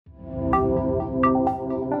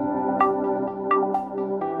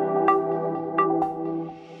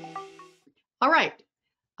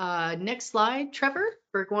Next slide, Trevor.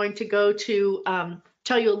 We're going to go to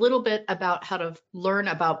tell you a little bit about how to learn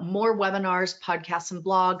about more webinars, podcasts, and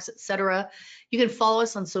blogs, etc. You can follow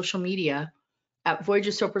us on social media at Voyager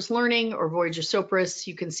Sopris Learning or Voyager Sopris.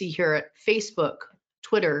 You can see here at Facebook,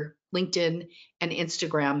 Twitter, LinkedIn, and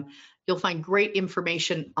Instagram. You'll find great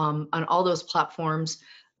information on all those platforms,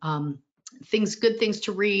 good things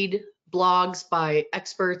to read, blogs by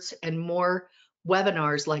experts, and more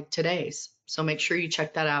webinars like today's. So make sure you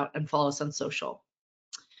check that out and follow us on social.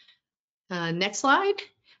 Next slide.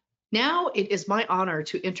 Now it is my honor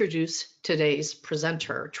to introduce today's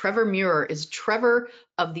presenter. Trevor Muir is Trevor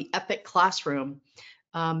of the Epic Classroom.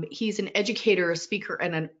 He's an educator, a speaker,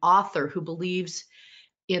 and an author who believes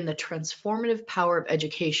in the transformative power of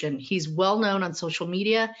education. He's well known on social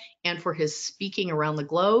media and for his speaking around the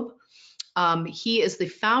globe. He is the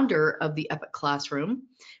founder of the Epic Classroom.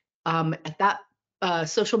 At that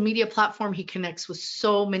social media platform, he connects with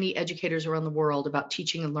so many educators around the world about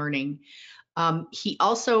teaching and learning. He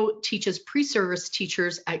also teaches pre-service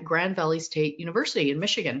teachers at Grand Valley State University in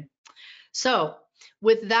Michigan. So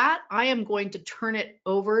with that, I am going to turn it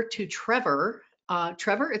over to Trevor.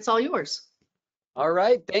 Trevor, it's all yours. All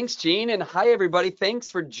right, thanks, Jean, and hi, everybody.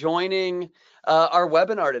 Thanks for joining our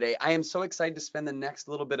webinar today. I am so excited to spend the next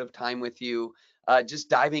little bit of time with you, just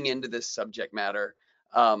diving into this subject matter.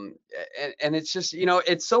 And it's just, you know,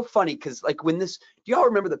 it's so funny because like when this, do y'all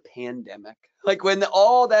remember the pandemic? Like when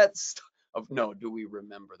all that stuff, no, do we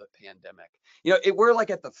remember the pandemic? You know, we're like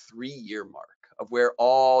at the 3-year mark of where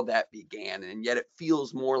all that began, and yet it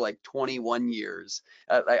feels more like 21 years.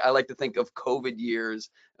 I like to think of COVID years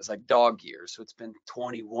as like dog years. So it's been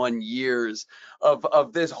 21 years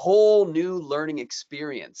of this whole new learning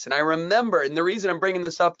experience. And I remember, and the reason I'm bringing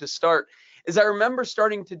this up to start is I remember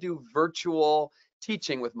starting to do virtual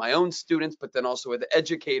teaching with my own students, but then also with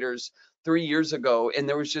educators 3 years ago. And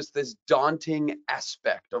there was just this daunting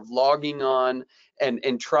aspect of logging on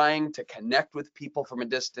and trying to connect with people from a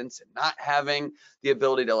distance and not having the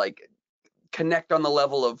ability to like connect on the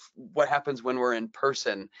level of what happens when we're in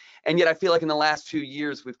person. And yet I feel like in the last few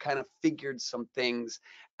years, we've kind of figured some things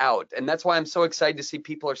out. And that's why I'm so excited to see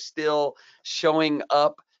people are still showing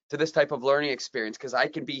up to this type of learning experience, because I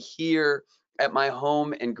can be here at my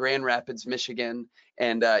home in Grand Rapids, Michigan,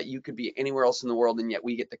 and you could be anywhere else in the world, and yet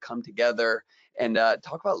we get to come together and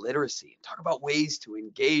talk about literacy, talk about ways to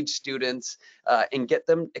engage students and get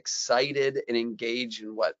them excited and engaged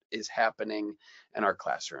in what is happening in our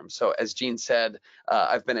classroom. So as Jean said,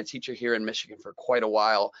 I've been a teacher here in Michigan for quite a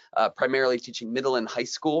while, primarily teaching middle and high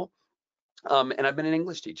school. And I've been an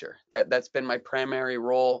English teacher. That's been my primary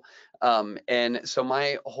role. And so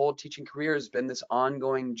my whole teaching career has been this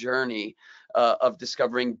ongoing journey of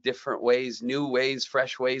discovering different ways, new ways,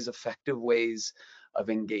 fresh ways, effective ways of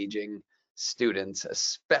engaging students,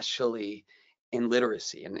 especially in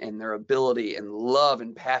literacy and their ability and love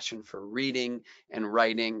and passion for reading and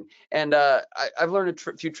writing. And I've learned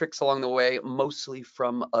a few tricks along the way, mostly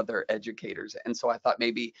from other educators. And so I thought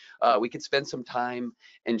maybe we could spend some time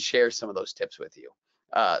and share some of those tips with you.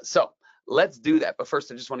 So let's do that. But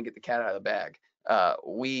first, I just want to get the cat out of the bag.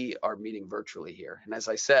 We are meeting virtually here. And as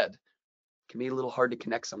I said, can be a little hard to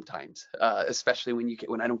connect sometimes, especially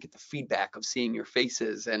when I don't get the feedback of seeing your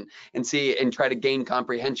faces and try to gain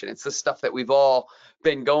comprehension. It's the stuff that we've all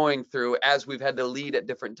been going through as we've had to lead at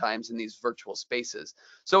different times in these virtual spaces.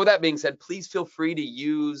 So with that being said, please feel free to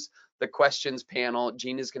use the questions panel.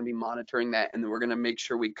 Jean is going to be monitoring that, and then we're going to make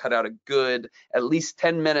sure we cut out a good at least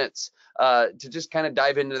 10 minutes to just kind of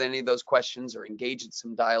dive into any of those questions or engage in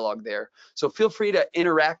some dialogue there. So feel free to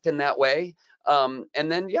interact in that way.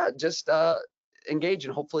 And then, yeah, just engage,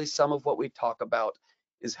 and hopefully some of what we talk about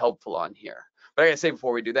is helpful on here. But I gotta say,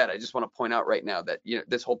 before we do that, I just want to point out right now that, you know,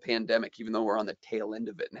 this whole pandemic, even though we're on the tail end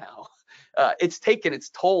of it now, it's taken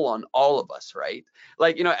its toll on all of us, right?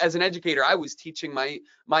 Like, you know, as an educator, I was teaching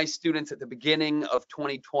my students at the beginning of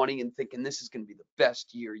 2020 and thinking this is going to be the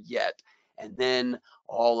best year yet. And then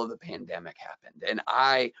all of the pandemic happened, and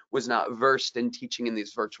I was not versed in teaching in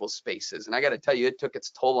these virtual spaces. And I got to tell you, it took its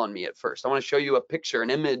toll on me at first. I want to show you a picture, an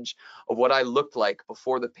image of what I looked like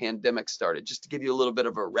before the pandemic started, just to give you a little bit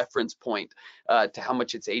of a reference point to how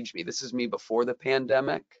much it's aged me. This is me before the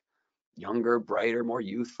pandemic, younger, brighter, more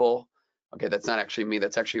youthful. Okay, that's not actually me.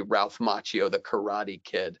 That's actually Ralph Macchio, the Karate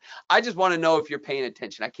Kid. I just want to know if you're paying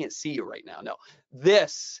attention. I can't see you right now. No,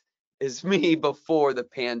 this is me before the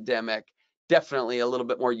pandemic. Definitely a little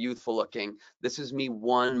bit more youthful looking. This is me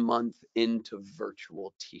 1 month into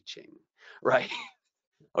virtual teaching, right?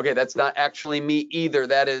 Okay, that's not actually me either.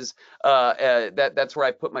 That is that's where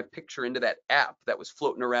I put my picture into that app that was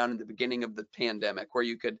floating around in the beginning of the pandemic, where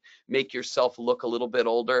you could make yourself look a little bit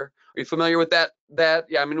older. Are you familiar with that?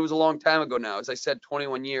 Yeah, I mean, it was a long time ago now. As I said,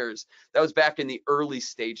 21 years. That was back in the early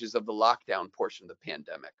stages of the lockdown portion of the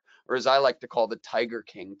pandemic, or as I like to call the Tiger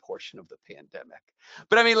King portion of the pandemic.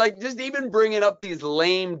 But I mean, like, just even bringing up these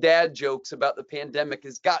lame dad jokes about the pandemic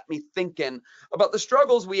has got me thinking about the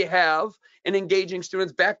struggles we have in engaging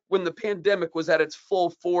students back when the pandemic was at its full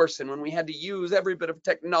force, and when we had to use every bit of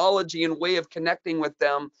technology and way of connecting with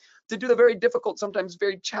them to do the very difficult, sometimes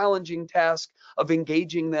very challenging task of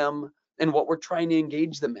engaging them in what we're trying to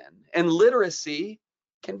engage them in. And literacy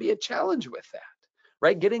can be a challenge with that,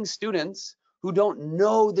 right? Getting students who don't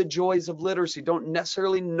know the joys of literacy, don't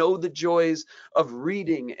necessarily know the joys of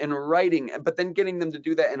reading and writing, but then getting them to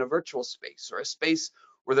do that in a virtual space, or a space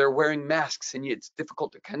where they're wearing masks and it's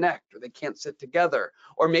difficult to connect, or they can't sit together.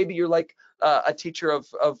 Or maybe you're like a teacher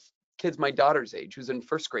of kids my daughter's age, who's in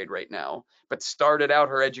first grade right now, but started out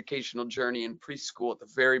her educational journey in preschool at the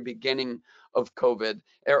very beginning of COVID.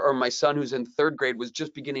 Or my son, who's in third grade, was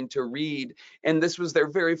just beginning to read, and this was their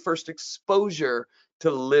very first exposure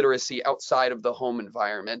to literacy outside of the home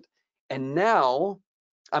environment. And now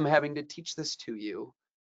I'm having to teach this to you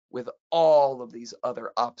with all of these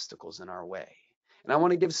other obstacles in our way. And I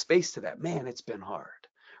want to give space to that. Man, it's been hard,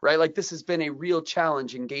 right? Like, this has been a real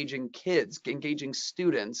challenge, engaging kids, engaging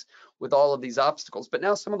students with all of these obstacles. But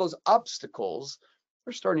now some of those obstacles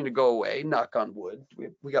are starting to go away. Knock on wood.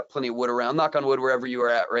 We got plenty of wood around. Knock on wood wherever you are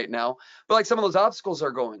at right now. But like, some of those obstacles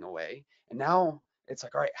are going away. And now it's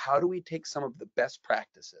like, all right, how do we take some of the best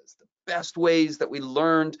practices, the best ways that we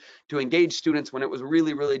learned to engage students when it was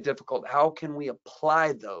really, really difficult? How can we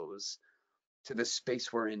apply those to the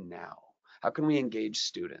space we're in now? How can we engage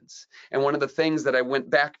students? And one of the things that I went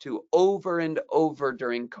back to over and over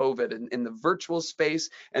during COVID, in the virtual space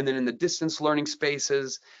and then in the distance learning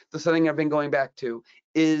spaces, the thing I've been going back to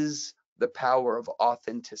is the power of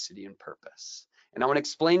authenticity and purpose. And I want to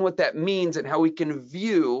explain what that means and how we can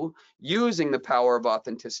view using the power of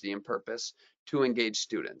authenticity and purpose to engage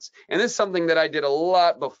students. And this is something that I did a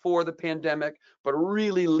lot before the pandemic, but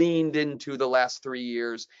really leaned into the last 3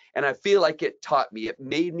 years. And I feel like it taught me, it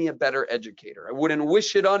made me a better educator. I wouldn't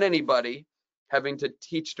wish it on anybody having to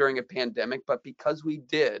teach during a pandemic, but because we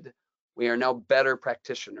did, we are now better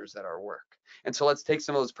practitioners at our work. And so let's take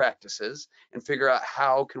some of those practices and figure out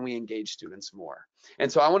how can we engage students more.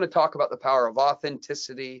 And so I want to talk about the power of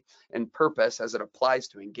authenticity and purpose as it applies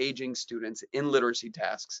to engaging students in literacy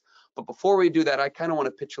tasks. But before we do that, I kind of want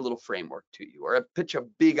to pitch a little framework to you, or pitch a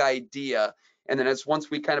big idea. And then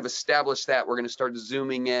once we kind of establish that, we're going to start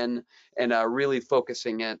zooming in and really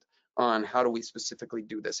focusing it on how do we specifically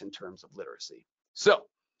do this in terms of literacy. So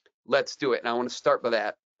let's do it. And I want to start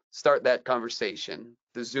that conversation,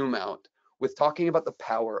 the zoom out, with talking about the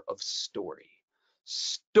power of story.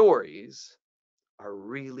 Stories are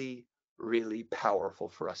really, really powerful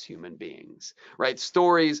for us human beings, right?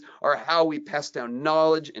 Stories are how we pass down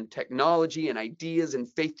knowledge and technology and ideas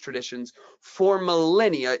and faith traditions for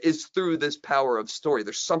millennia, is through this power of story.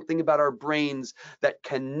 There's something about our brains that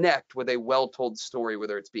connect with a well-told story,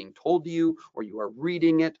 whether it's being told to you, or you are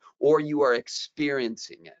reading it, or you are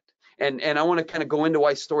experiencing it. And I want to kind of go into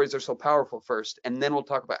why stories are so powerful first, and then we'll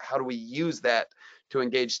talk about how do we use that to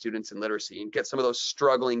engage students in literacy and get some of those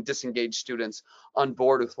struggling, disengaged students on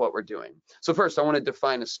board with what we're doing. So first, I want to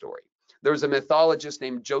define a story. There was a mythologist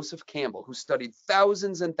named Joseph Campbell who studied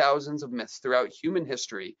thousands and thousands of myths throughout human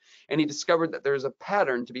history, and he discovered that there is a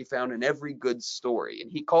pattern to be found in every good story,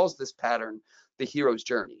 and he calls this pattern the hero's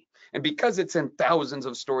journey. And because it's in thousands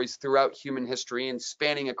of stories throughout human history and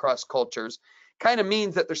spanning across cultures, kind of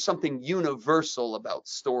means that there's something universal about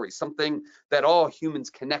stories, something that all humans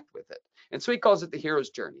connect with it. And so he calls it the hero's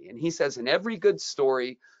journey. And he says in every good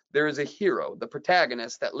story, there is a hero, the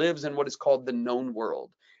protagonist, that lives in what is called the known world.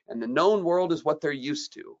 And the known world is what they're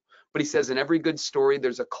used to. But he says in every good story,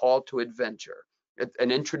 there's a call to adventure, an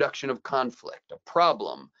introduction of conflict, a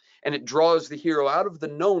problem, and it draws the hero out of the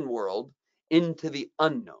known world into the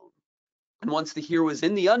unknown. And once the hero is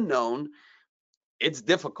in the unknown, it's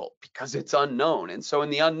difficult because it's unknown. And so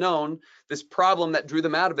in the unknown, this problem that drew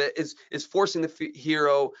them out of it is forcing the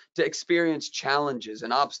hero to experience challenges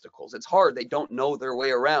and obstacles. It's hard. They don't know their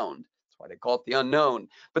way around. That's why they call it the unknown.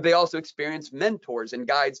 But they also experience mentors and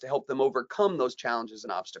guides to help them overcome those challenges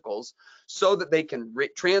and obstacles so that they can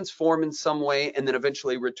transform in some way and then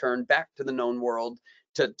eventually return back to the known world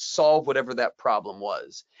to solve whatever that problem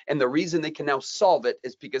was. And the reason they can now solve it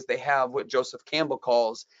is because they have what Joseph Campbell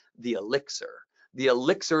calls the elixir. The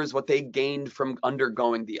elixir is what they gained from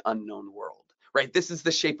undergoing the unknown world, right? This is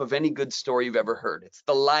the shape of any good story you've ever heard. It's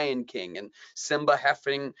the Lion King and Simba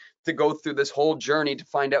having to go through this whole journey to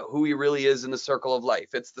find out who he really is in the circle of life.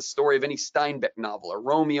 It's the story of any Steinbeck novel, or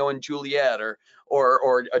Romeo and Juliet, or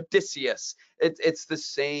Odysseus. It's the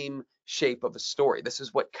same shape of a story. This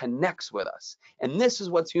is what connects with us. And this is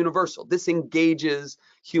what's universal. This engages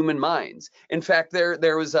human minds. In fact,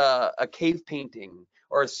 there was a cave painting,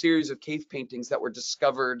 or a series of cave paintings that were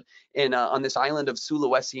discovered in on this island of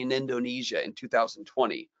Sulawesi in Indonesia in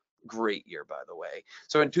 2020. Great year, by the way.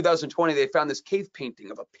 So in 2020, they found this cave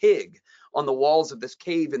painting of a pig on the walls of this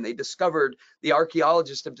cave, and the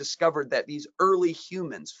archaeologists have discovered that these early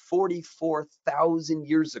humans, 44,000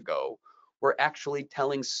 years ago, were actually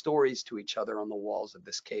telling stories to each other on the walls of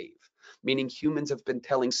this cave, meaning humans have been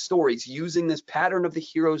telling stories using this pattern of the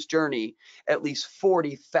hero's journey at least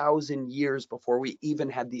 40,000 years before we even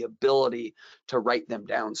had the ability to write them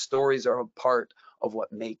down. Stories are a part of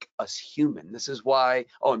what make us human. This is why,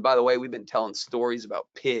 oh, and by the way, we've been telling stories about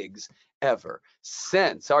pigs ever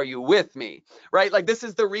since. Are you with me? Right? Like, this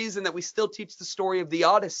is the reason that we still teach the story of the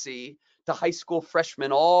Odyssey to high school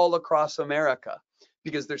freshmen all across America,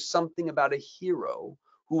 because there's something about a hero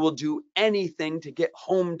who will do anything to get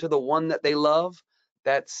home to the one that they love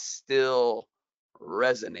that still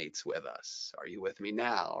resonates with us. Are you with me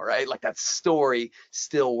now? Right? Like, that story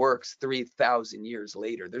still works 3,000 years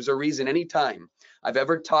later. There's a reason anytime I've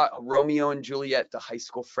ever taught Romeo and Juliet to high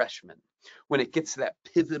school freshmen, when it gets to that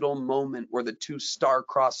pivotal moment where the two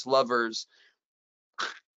star-crossed lovers,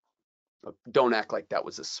 don't act like that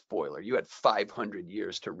was a spoiler. You had 500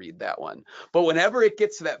 years to read that one. But whenever it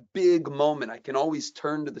gets to that big moment, I can always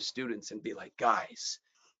turn to the students and be like, guys,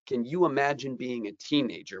 can you imagine being a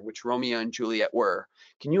teenager, which Romeo and Juliet were?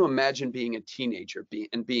 Can you imagine being a teenager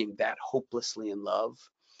and being that hopelessly in love?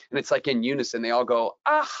 And it's like in unison, they all go,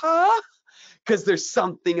 aha, because there's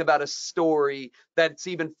something about a story that's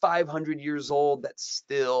even 500 years old that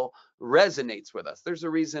still resonates with us. There's a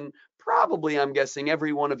reason, probably, I'm guessing,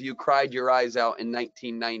 every one of you cried your eyes out in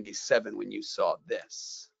 1997 when you saw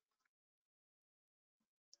this.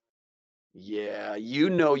 Yeah, you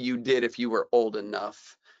know you did if you were old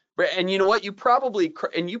enough. And you know what? You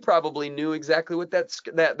probably knew exactly what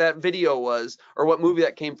that video was, or what movie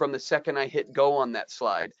that came from, the second I hit go on that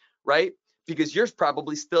slide, right? Because you're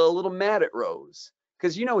probably still a little mad at Rose,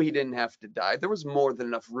 because you know he didn't have to die. There was more than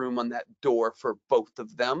enough room on that door for both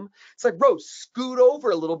of them. It's like, Rose, scoot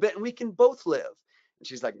over a little bit and we can both live. And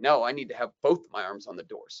she's like, no, I need to have both my arms on the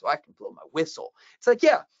door so I can blow my whistle. It's like,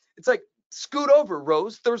 yeah, it's like, scoot over,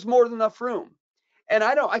 Rose. There's more than enough room. And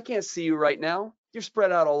I can't see you right now. You're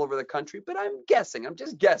spread out all over the country, but I'm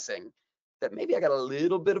just guessing that maybe I got a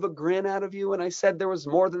little bit of a grin out of you when I said there was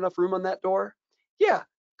more than enough room on that door. Yeah,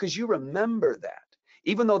 because you remember that.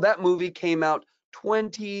 Even though that movie came out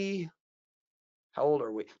how old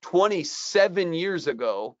are we? 27 years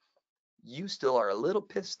ago, you still are a little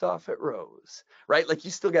pissed off at Rose, right? Like,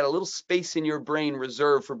 you still got a little space in your brain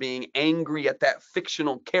reserved for being angry at that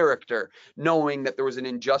fictional character, knowing that there was an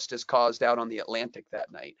injustice caused out on the Atlantic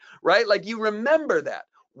that night, right? Like, you remember that.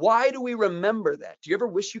 Why do we remember that? Do you ever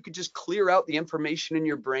wish you could just clear out the information in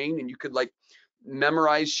your brain and you could, like,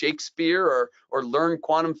 memorize Shakespeare or learn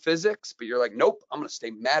quantum physics, but you're like, nope, I'm going to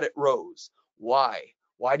stay mad at Rose. Why?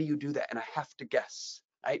 Why do you do that? And I have to guess.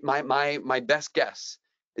 My best guess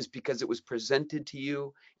is because it was presented to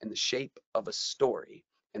you in the shape of a story.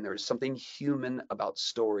 And there is something human about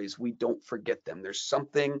stories. We don't forget them. There's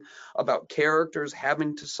something about characters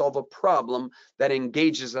having to solve a problem that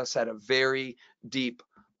engages us at a very deep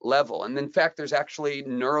level. And in fact, there's actually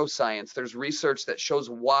neuroscience. There's research that shows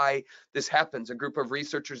why this happens. A group of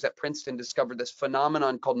researchers at Princeton discovered this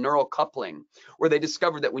phenomenon called neural coupling, where they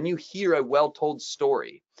discovered that when you hear a well-told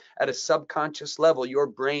story at a subconscious level, your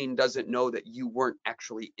brain doesn't know that you weren't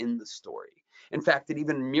actually in the story. In fact, it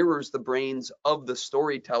even mirrors the brains of the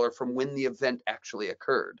storyteller from when the event actually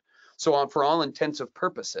occurred. So for all intents and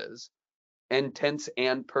purposes,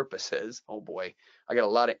 oh boy, I got a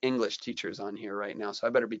lot of English teachers on here right now, so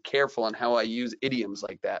I better be careful on how I use idioms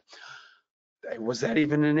like that. Was that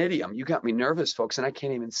even an idiom? You got me nervous, folks, and I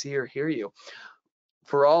can't even see or hear you.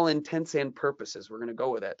 For all intents and purposes, we're going to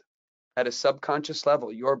go with it. At a subconscious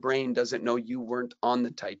level, your brain doesn't know you weren't on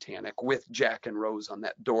the Titanic with Jack and Rose on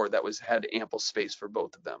that door that had ample space for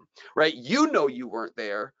both of them, right? You know you weren't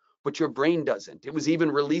there, but your brain doesn't. It was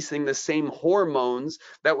even releasing the same hormones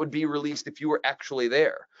that would be released if you were actually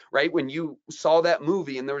there, right? When you saw that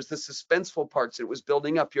movie and there was the suspenseful parts it was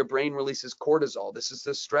building up, your brain releases cortisol. This is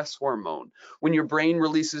the stress hormone. When your brain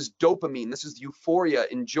releases dopamine, this is euphoria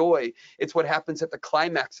and joy. It's what happens at the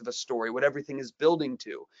climax of a story, what everything is building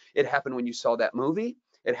to. It happened when you saw that movie.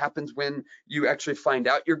 It happens when you actually find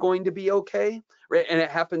out you're going to be okay, right? And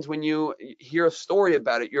it happens when you hear a story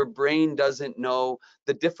about it. Your brain doesn't know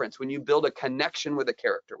the difference. When you build a connection with a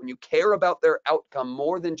character, when you care about their outcome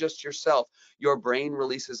more than just yourself, your brain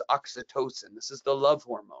releases oxytocin. This is the love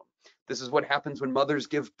hormone. This is what happens when mothers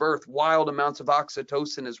give birth. Wild amounts of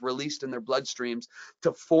oxytocin is released in their bloodstreams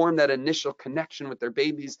to form that initial connection with their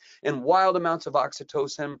babies, and wild amounts of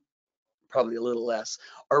oxytocin, probably a little less,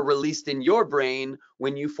 are released in your brain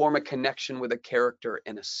when you form a connection with a character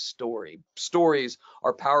in a story. Stories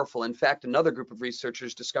are powerful. In fact, another group of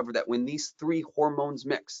researchers discovered that when these three hormones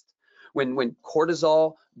mixed, when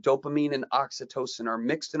cortisol, dopamine, and oxytocin are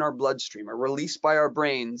mixed in our bloodstream, are released by our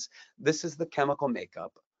brains, this is the chemical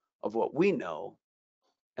makeup of what we know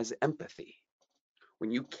as empathy.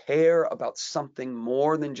 When you care about something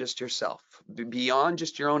more than just yourself, beyond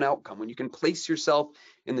just your own outcome, when you can place yourself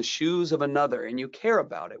in the shoes of another and you care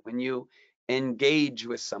about it, when you engage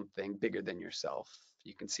with something bigger than yourself,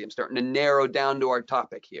 you can see I'm starting to narrow down to our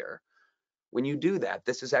topic here. When you do that,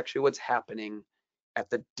 this is actually what's happening at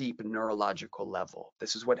the deep neurological level.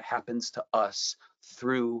 This is what happens to us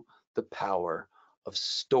through the power of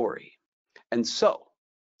story. And so,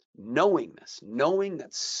 knowing this, knowing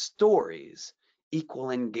that stories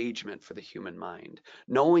equal engagement for the human mind,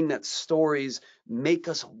 knowing that stories make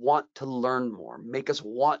us want to learn more, make us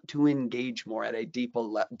want to engage more at a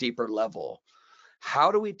deeper level,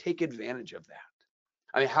 how do we take advantage of that?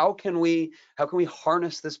 I mean, how can we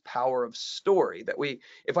harness this power of story that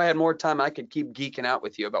if I had more time, I could keep geeking out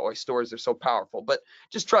with you about why stories are so powerful, but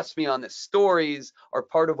just trust me on this. Stories are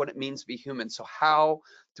part of what it means to be human. So how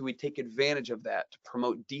do we take advantage of that to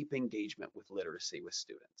promote deep engagement with literacy with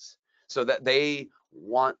students so that they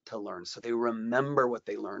want to learn, so they remember what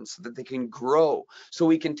they learned, so that they can grow, so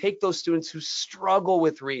we can take those students who struggle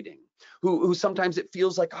with reading, who sometimes it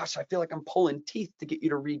feels like, gosh, I feel like I'm pulling teeth to get you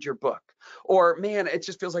to read your book. Or, man, it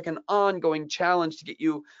just feels like an ongoing challenge to get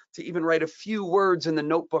you to even write a few words in the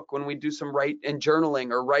notebook when we do some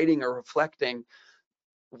journaling or writing or reflecting.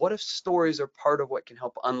 What if stories are part of what can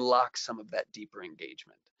help unlock some of that deeper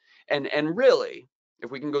engagement? And really,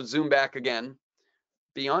 if we can go zoom back again,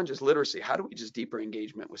 beyond just literacy, how do we just deeper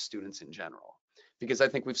engagement with students in general? Because I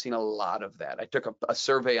think we've seen a lot of that. I took a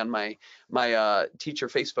survey on my teacher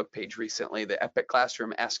Facebook page recently, the Epic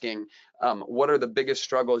Classroom, asking what are the biggest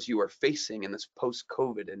struggles you are facing in this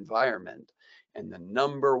post-COVID environment? And the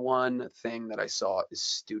number one thing that I saw is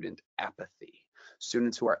student apathy.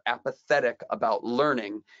 Students who are apathetic about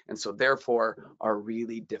learning, and so therefore are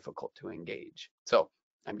really difficult to engage. So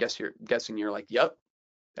I'm guessing you're like, yep,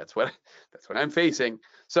 that's what I'm facing.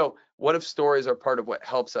 So what if stories are part of what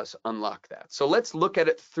helps us unlock that? So let's look at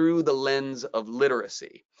it through the lens of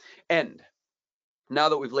literacy. And now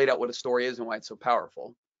that we've laid out what a story is and why it's so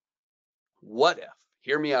powerful, what if,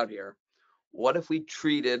 hear me out here, what if we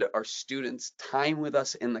treated our students' time with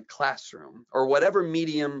us in the classroom or whatever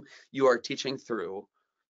medium you are teaching through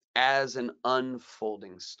as an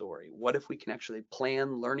unfolding story? What if we can actually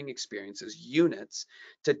plan learning experiences, units,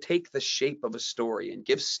 to take the shape of a story and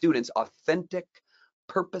give students authentic,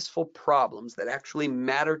 purposeful problems that actually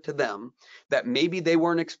matter to them that maybe they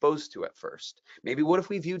weren't exposed to at first? Maybe what if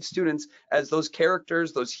we viewed students as those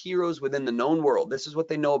characters, those heroes within the known world? This is what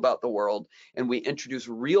they know about the world, and we introduce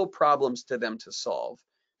real problems to them to solve,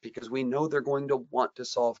 because we know they're going to want to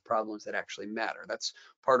solve problems that actually matter. That's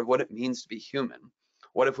part of what it means to be human.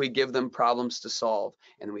 What if we give them problems to solve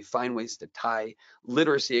and we find ways to tie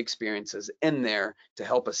literacy experiences in there to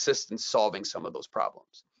help assist in solving some of those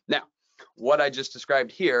problems? Now, what I just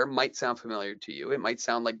described here might sound familiar to you. It might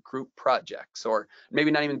sound like group projects, or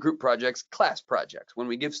maybe not even group projects, class projects. When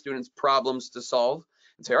we give students problems to solve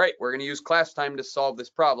and say, all right, we're going to use class time to solve this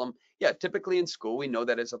problem. Yeah, typically in school, we know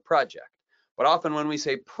that as a project. But often when we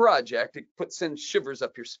say project, it sends shivers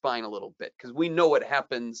up your spine a little bit, because we know what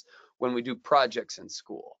happens when we do projects in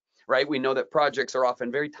school, right? We know that projects are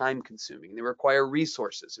often very time consuming. They require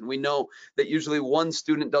resources. And we know that usually one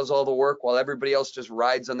student does all the work while everybody else just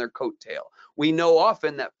rides on their coattail. We know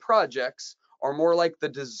often that projects are more like the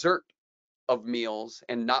dessert of meals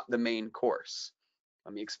and not the main course.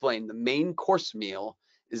 Let me explain. The main course meal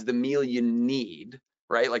is the meal you need,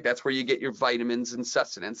 right? Like that's where you get your vitamins and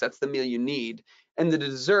sustenance. That's the meal you need. And the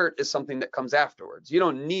dessert is something that comes afterwards. You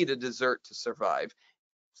don't need a dessert to survive.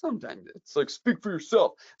 Sometimes it's like, speak for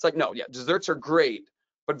yourself. It's like, no, yeah, desserts are great,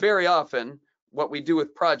 but very often what we do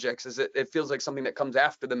with projects is it feels like something that comes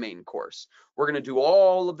after the main course. We're going to do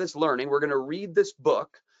all of this learning. We're going to read this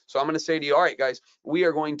book. So I'm going to say to you, all right, guys, we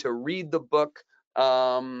are going to read the book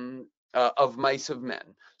of Mice of Men.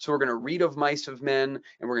 So we're going to read Of Mice of Men,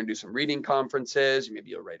 and we're going to do some reading conferences. Maybe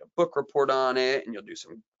you'll write a book report on it, and you'll do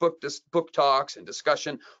some book talks and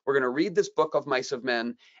discussion. We're going to read this book Of Mice of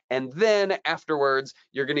Men, and then afterwards,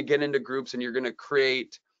 you're going to get into groups and you're going to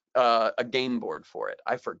create a game board for it.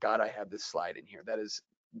 I forgot I had this slide in here. That is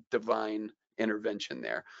divine intervention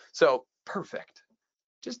there. So perfect.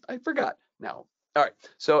 Just I forgot now. All right.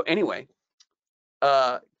 So anyway,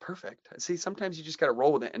 perfect. See, sometimes you just got to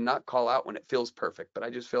roll with it and not call out when it feels perfect, but I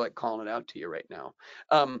just feel like calling it out to you right now.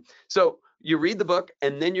 So you read the book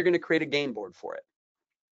and then you're going to create a game board for it.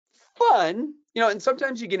 Fun, and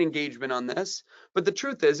sometimes you get engagement on this, but the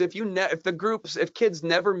truth is if kids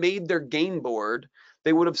never made their game board,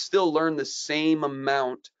 they would have still learned the same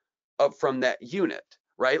amount from that unit,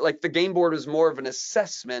 right? Like the game board is more of an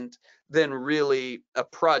assessment than really a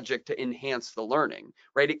project to enhance the learning,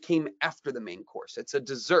 right? It came after the main course. It's a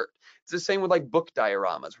dessert. It's the same with like book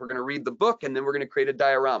dioramas. We're going to read the book and then we're going to create a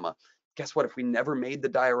diorama. Guess what? If we never made the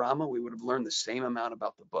diorama, we would have learned the same amount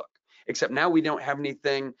about the book. Except now we don't have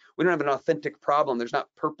anything, we don't have an authentic problem. There's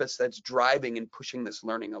not purpose that's driving and pushing this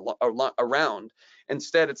learning around.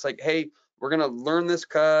 Instead, it's like, hey, we're going to learn this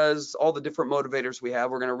because all the different motivators we have.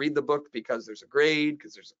 We're going to read the book because there's a grade,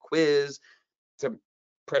 because there's a quiz, to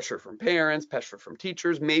pressure from parents, pressure from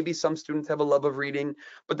teachers. Maybe some students have a love of reading,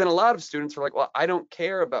 but then a lot of students are like, well, I don't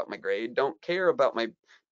care about my grade, don't care about my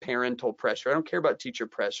parental pressure, I don't care about teacher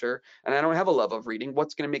pressure, and I don't have a love of reading.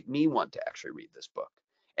 What's going to make me want to actually read this book?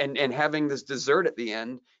 And having this dessert at the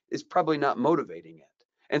end is probably not motivating it.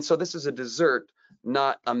 And so this is a dessert,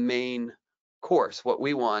 not a main course. What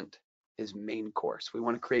we want is main course. We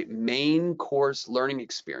want to create main course learning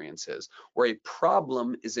experiences where a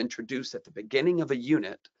problem is introduced at the beginning of a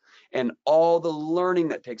unit and all the learning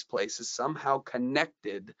that takes place is somehow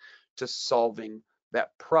connected to solving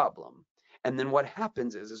that problem. And then what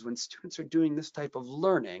happens is when students are doing this type of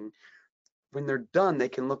learning, when they're done, they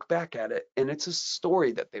can look back at it and it's a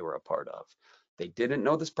story that they were a part of. They didn't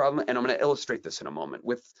know this problem, and I'm going to illustrate this in a moment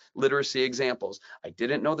with literacy examples. I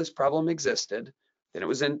didn't know this problem existed. Then it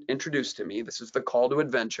was introduced to me. This is the call to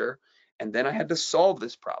adventure. And then I had to solve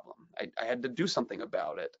this problem. I had to do something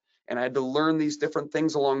about it. And I had to learn these different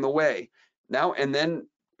things along the way. Now, and then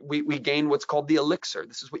we gain what's called the elixir.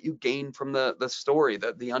 This is what you gain from the story,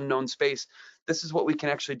 the unknown space. This is what we can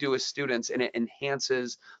actually do as students, and it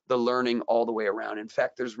enhances the learning all the way around. In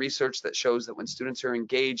fact, there's research that shows that when students are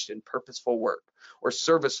engaged in purposeful work or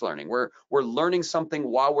service learning, we're learning something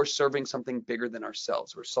while we're serving something bigger than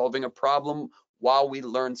ourselves. We're solving a problem while we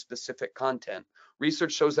learn specific content.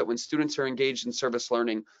 Research shows that when students are engaged in service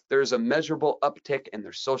learning, there's a measurable uptick in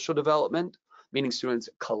their social development, meaning students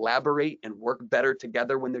collaborate and work better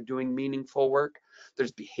together when they're doing meaningful work.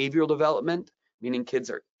 There's behavioral development, meaning kids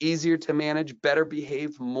are easier to manage, better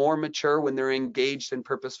behaved, more mature when they're engaged in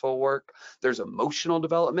purposeful work. There's emotional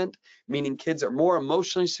development, meaning kids are more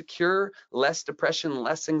emotionally secure, less depression,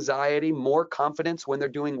 less anxiety, more confidence when they're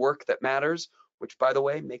doing work that matters, which, by the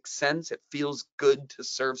way, makes sense. It feels good to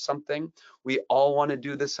serve something. We all want to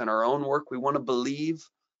do this in our own work. We want to believe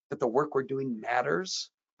that the work we're doing matters,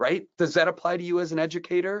 right? Does that apply to you as an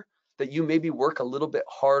educator? That you maybe work a little bit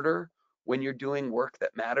harder when you're doing work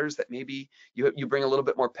that matters, that maybe you bring a little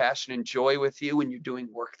bit more passion and joy with you when you're doing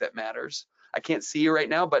work that matters? I can't see you right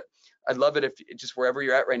now, but I'd love it if just wherever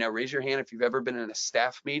you're at right now, raise your hand if you've ever been in a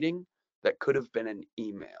staff meeting that could have been an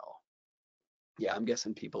email. Yeah, I'm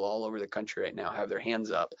guessing people all over the country right now have their hands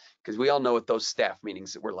up because we all know what those staff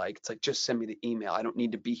meetings that were like. It's like, just send me the email. I don't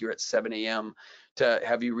need to be here at 7 a.m. to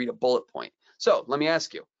have you read a bullet point. So let me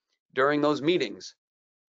ask you, during those meetings,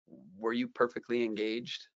 were you perfectly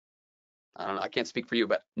engaged? I don't know, I can't speak for you,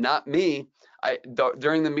 but not me.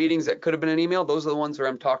 During the meetings that could have been an email, those are the ones where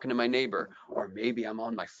I'm talking to my neighbor, or maybe I'm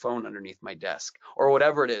on my phone underneath my desk, or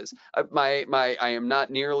whatever it is. I am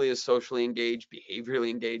not nearly as socially engaged, behaviorally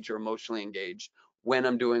engaged, or emotionally engaged when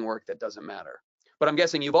I'm doing work that doesn't matter. But I'm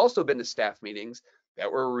guessing you've also been to staff meetings that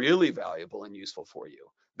were really valuable and useful for you,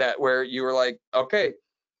 that where you were like, okay,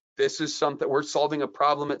 this is something, we're solving a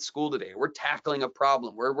problem at school today. We're tackling a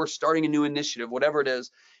problem. We're starting a new initiative, whatever it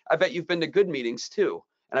is. I bet you've been to good meetings too.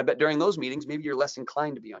 And I bet during those meetings, maybe you're less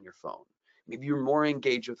inclined to be on your phone. Maybe you're more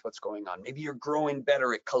engaged with what's going on. Maybe you're growing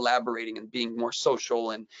better at collaborating and being more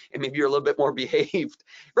social, and maybe you're a little bit more behaved,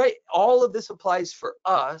 right? All of this applies for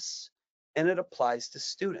us, and it applies to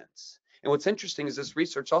students. And what's interesting is this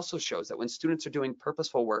research also shows that when students are doing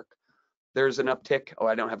purposeful work, there's an uptick,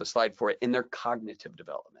 I don't have a slide for it, in their cognitive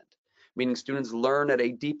development, meaning students learn at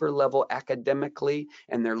a deeper level academically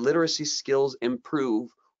and their literacy skills improve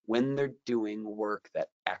when they're doing work that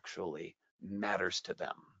actually matters to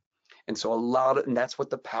them. And so and that's what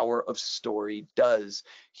the power of story does.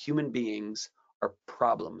 Human beings are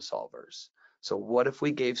problem solvers. So what if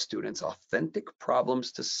we gave students authentic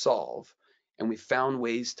problems to solve, and we found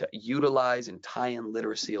ways to utilize and tie in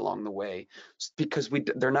literacy along the way, because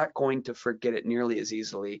they're not going to forget it nearly as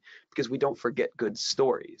easily, because we don't forget good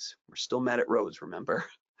stories. We're still mad at Rose, remember?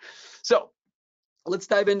 So let's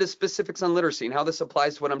dive into specifics on literacy and how this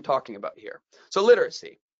applies to what I'm talking about here. So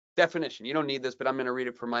literacy, definition, you don't need this, but I'm going to read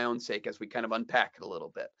it for my own sake as we kind of unpack it a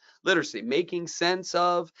little bit. Literacy, making sense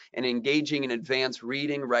of and engaging in advanced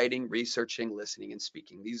reading, writing, researching, listening, and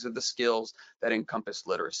speaking. These are the skills that encompass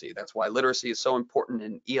literacy. That's why literacy is so important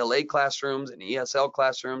in ELA classrooms and ESL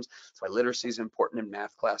classrooms. That's why literacy is important in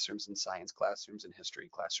math classrooms and science classrooms and history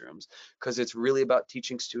classrooms, because it's really about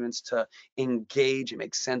teaching students to engage and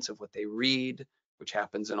make sense of what they read, which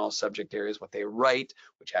happens in all subject areas, what they write,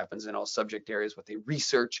 which happens in all subject areas, what they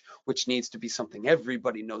research, which needs to be something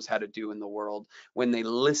everybody knows how to do in the world, when they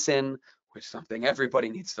listen, which is something everybody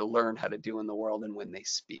needs to learn how to do in the world, and when they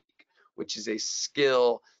speak, which is a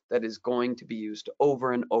skill that is going to be used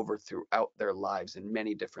over and over throughout their lives in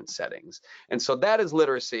many different settings. And so that is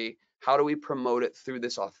literacy. How do we promote it? Through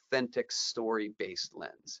this authentic story-based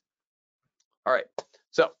lens. All right,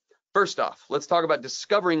 so first off, let's talk about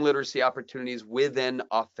discovering literacy opportunities within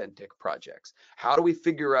authentic projects. How do we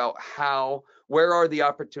figure out where are the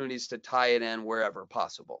opportunities to tie it in wherever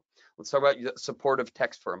possible? Let's talk about supportive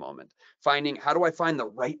text for a moment. How do I find the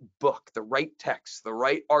right book, the right text, the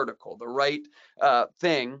right article, the right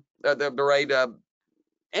thing, the right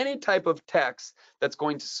any type of text that's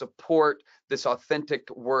going to support this authentic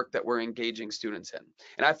work that we're engaging students in.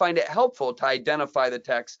 And I find it helpful to identify the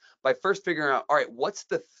text by first figuring out, all right, what's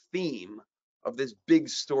the theme of this big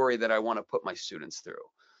story that I want to put my students through?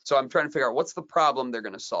 So I'm trying to figure out what's the problem they're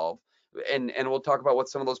going to solve. And we'll talk about what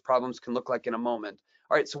some of those problems can look like in a moment.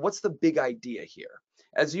 All right, so what's the big idea here?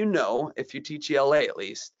 As you know, if you teach ELA at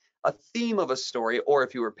least, a theme of a story, or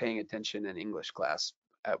if you were paying attention in English class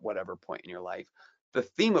at whatever point in your life, the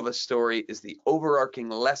theme of a story is the overarching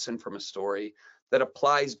lesson from a story that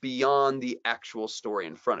applies beyond the actual story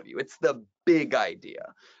in front of you. It's the big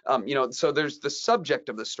idea. So there's the subject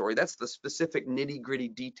of the story. That's the specific nitty-gritty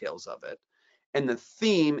details of it. And the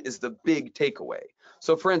theme is the big takeaway.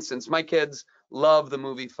 So for instance, my kids love the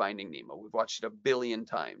movie Finding Nemo. We've watched it a billion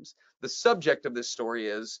times. The subject of this story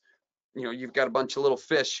is, you've got a bunch of little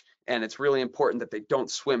fish, and it's really important that they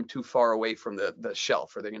don't swim too far away from the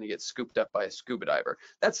shelf, or they're going to get scooped up by a scuba diver.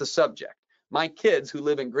 That's the subject. My kids who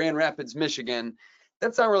live in Grand Rapids, Michigan,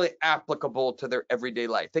 that's not really applicable to their everyday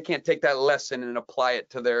life. They can't take that lesson and apply it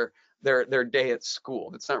to their day at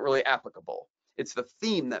school. That's not really applicable. It's the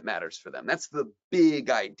theme that matters for them. That's the big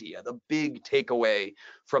idea, the big takeaway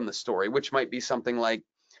from the story, which might be something like,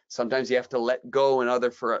 sometimes you have to let go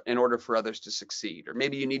in order for others to succeed. Or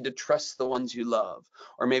maybe you need to trust the ones you love.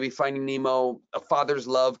 Or maybe Finding Nemo, a father's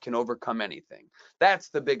love can overcome anything. That's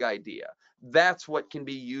the big idea. That's what can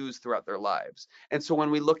be used throughout their lives. And so when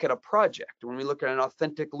we look at a project, when we look at an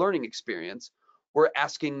authentic learning experience, we're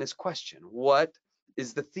asking this question: what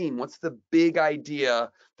is the theme? What's the big idea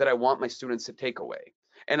that I want my students to take away?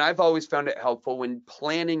 And I've always found it helpful when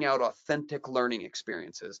planning out authentic learning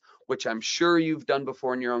experiences, which I'm sure you've done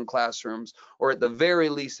before in your own classrooms, or at the very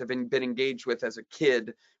least have been engaged with as a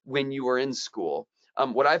kid when you were in school.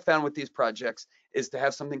 What I found with these projects is to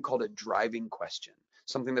have something called a driving question,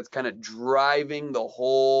 something that's kind of driving the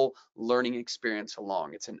whole learning experience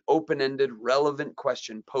along. It's an open-ended, relevant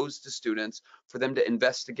question posed to students for them to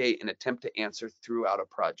investigate and attempt to answer throughout a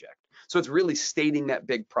project. So it's really stating that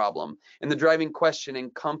big problem. And the driving question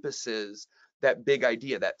encompasses that big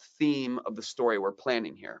idea, that theme of the story we're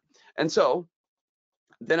planning here. And so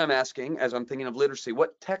then I'm asking, as I'm thinking of literacy,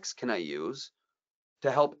 what text can I use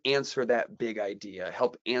to help answer that big idea,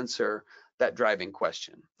 help answer that driving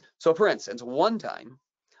question? So for instance, one time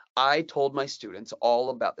I told my students all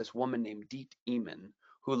about this woman named Deet Eamon,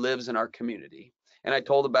 who lives in our community. And I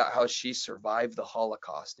told about how she survived the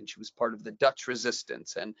Holocaust and she was part of the Dutch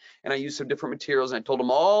resistance. And I used some different materials, and I told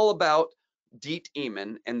them all about Deet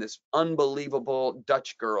Eamon and this unbelievable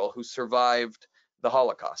Dutch girl who survived the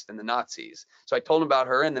Holocaust and the Nazis. So I told them about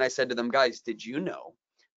her, and then I said to them, guys, did you know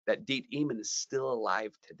that Deet Eamon is still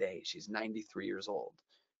alive today? She's 93 years old.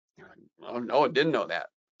 They're like, oh no, I didn't know that.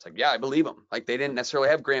 It's like, yeah, I believe them. Like, they didn't necessarily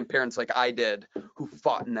have grandparents like I did who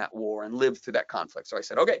fought in that war and lived through that conflict. So I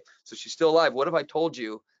said, okay, so she's still alive. What if I told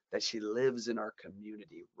you that she lives in our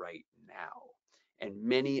community right now? And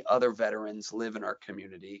many other veterans live in our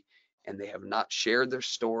community, and they have not shared their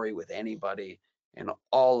story with anybody. And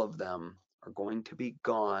all of them are going to be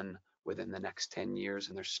gone within the next 10 years,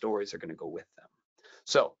 and their stories are going to go with them.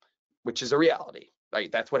 So which is a reality,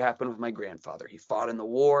 right? That's what happened with my grandfather. He fought in the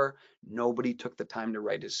war. Nobody took the time to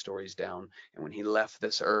write his stories down. And when he left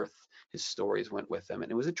this earth, his stories went with him.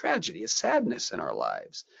 And it was a tragedy, a sadness in our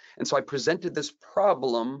lives. And so I presented this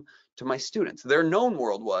problem to my students. Their known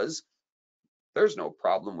world was, there's no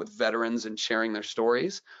problem with veterans and sharing their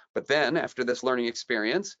stories. But then after this learning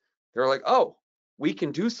experience, they're like, oh, we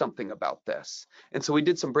can do something about this. And so we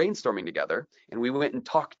did some brainstorming together, and we went and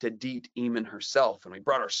talked to Deet Eamon herself, and we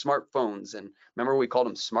brought our smartphones. And remember, we called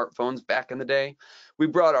them smartphones back in the day. We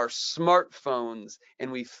brought our smartphones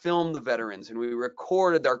and we filmed the veterans and we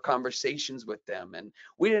recorded our conversations with them. And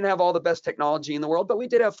we didn't have all the best technology in the world, but we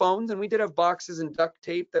did have phones, and we did have boxes and duct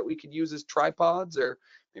tape that we could use as tripods, or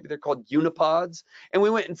maybe they're called unipods. And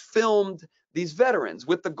we went and filmed these veterans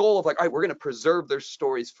with the goal of like, all right, we're going to preserve their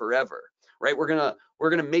stories forever. Right? We're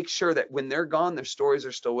gonna make sure that when they're gone, their stories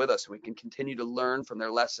are still with us, and we can continue to learn from their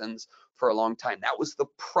lessons for a long time. That was the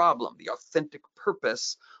problem, the authentic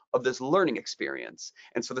purpose of this learning experience.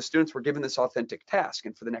 And so the students were given this authentic task.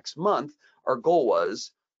 And for the next month, our goal was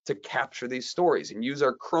to capture these stories and use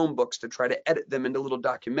our Chromebooks to try to edit them into little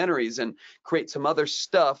documentaries and create some other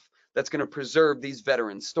stuff that's going to preserve these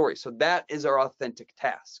veteran stories. So that is our authentic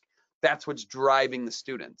task. That's what's driving the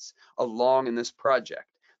students along in this project.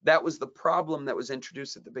 That was the problem that was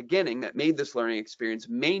introduced at the beginning that made this learning experience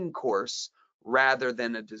main course rather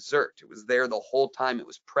than a dessert. It was there the whole time, it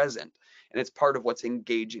was present, and it's part of what's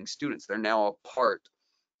engaging students. They're now a part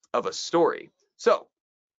of a story. So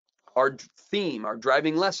our theme, our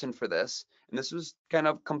driving lesson for this, and this was kind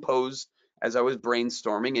of composed as I was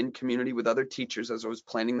brainstorming in community with other teachers as I was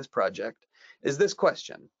planning this project, is this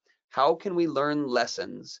question: how can we learn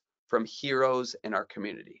lessons from heroes in our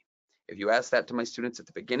community? If you ask that to my students at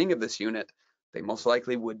the beginning of this unit, they most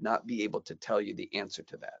likely would not be able to tell you the answer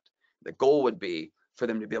to that. The goal would be for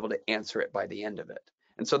them to be able to answer it by the end of it.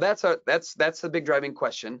 And so that's the big driving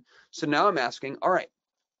question. So now I'm asking, all right,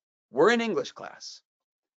 we're in English class,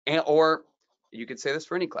 or you could say this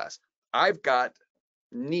for any class. I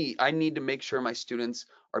need to make sure my students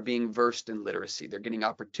are being versed in literacy. They're getting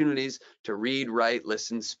opportunities to read, write,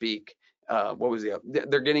 listen, speak.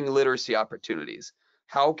 They're getting literacy opportunities.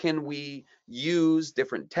 How can we use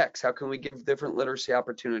different texts? How can we give different literacy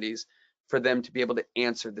opportunities for them to be able to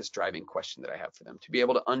answer this driving question that I have for them, to be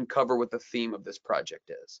able to uncover what the theme of this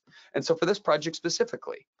project is? And so for this project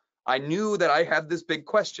specifically, I knew that I had this big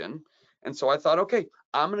question. And so I thought, okay,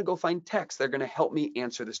 I'm going to go find texts that are going to help me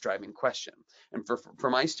answer this driving question. And for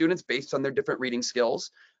my students, based on their different reading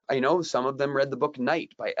skills, I know some of them read the book Night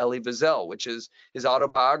by Elie Wiesel, which is his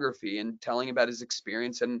autobiography and telling about his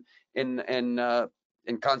experience in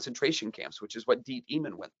concentration camps, which is what Deet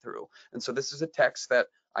Eamon went through. And so this is a text that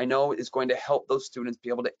I know is going to help those students be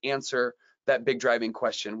able to answer that big driving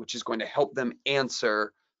question, which is going to help them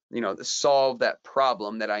answer, solve that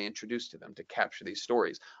problem that I introduced to them to capture these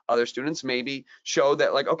stories. Other students maybe show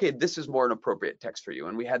that like, okay, this is more an appropriate text for you.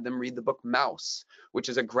 And we had them read the book Mouse, which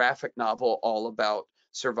is a graphic novel all about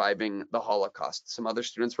surviving the Holocaust. Some other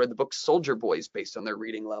students read the book Soldier Boys based on their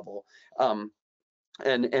reading level.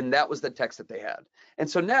 And that was the text that they had. And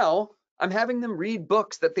so now I'm having them read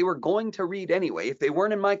books that they were going to read anyway. If they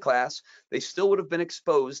weren't in my class, they still would have been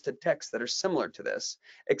exposed to texts that are similar to this,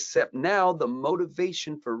 except now the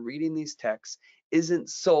motivation for reading these texts isn't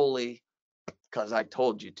solely because I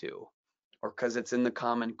told you to, or because it's in the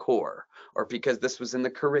Common Core, or because this was in the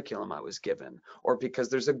curriculum I was given, or because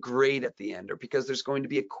there's a grade at the end, or because there's going to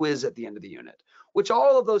be a quiz at the end of the unit, which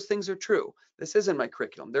all of those things are true. This isn't my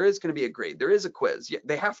curriculum. There is going to be a grade. There is a quiz.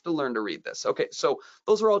 They have to learn to read this. Okay, so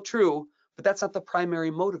those are all true, but that's not the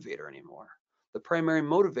primary motivator anymore. The primary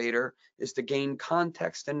motivator is to gain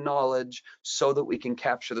context and knowledge so that we can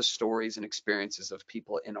capture the stories and experiences of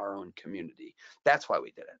people in our own community. That's why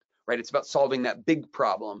we did it. Right? It's about solving that big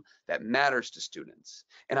problem that matters to students.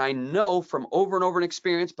 And I know from over and over an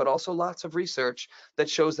experience, but also lots of research that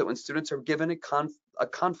shows that when students are given a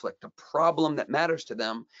conflict, a problem that matters to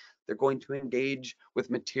them, they're going to engage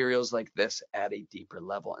with materials like this at a deeper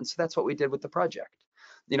level. And so that's what we did with the project.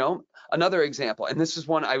 Another example, and this is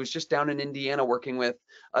one, I was just down in Indiana working with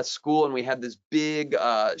a school, and we had this big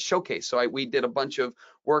showcase. So we did a bunch of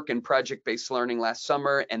work in project-based learning last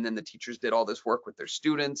summer, and then the teachers did all this work with their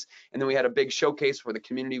students. And then we had a big showcase where the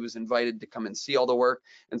community was invited to come and see all the work.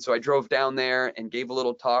 And so I drove down there and gave a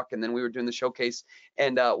little talk, and then we were doing the showcase.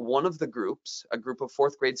 And one of the groups, a group of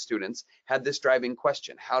fourth grade students, had this driving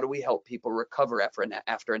question: how do we help people recover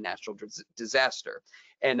after a natural disaster?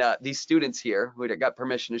 And these students here, who got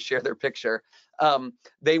permission to share their picture,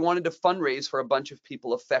 they wanted to fundraise for a bunch of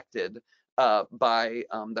people affected by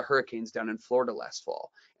the hurricanes down in Florida last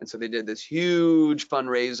fall. And so they did this huge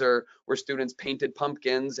fundraiser where students painted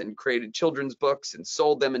pumpkins and created children's books and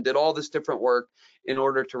sold them and did all this different work in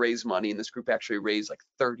order to raise money. And this group actually raised like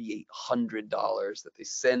 $3,800 that they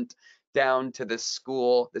sent down to this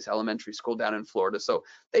school, this elementary school down in Florida. So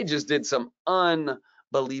they just did some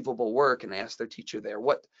unbelievable work. And I asked their teacher there,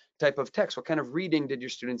 what type of text, what kind of reading did your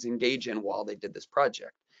students engage in while they did this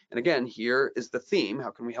project? And again, here is the theme.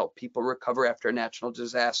 How can we help people recover after a natural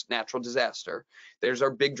disaster? There's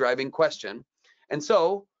our big driving question. And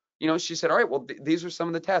so, she said, all right, well, these are some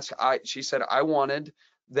of the tasks. She said, I wanted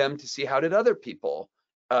them to see how did other people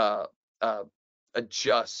uh,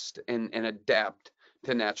 adjust and adapt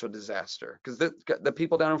to natural disaster, because the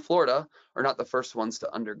people down in Florida are not the first ones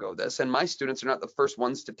to undergo this, and my students are not the first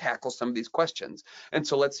ones to tackle some of these questions. And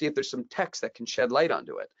so let's see if there's some text that can shed light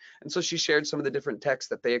onto it. And so she shared some of the different texts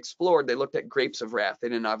that they explored. They looked at Grapes of Wrath. They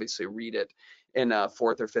didn't obviously read it in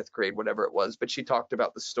 4th or 5th grade, whatever it was, but she talked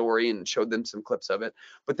about the story and showed them some clips of it.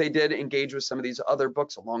 But they did engage with some of these other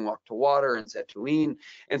books, A Long Walk to Water and Zatuin.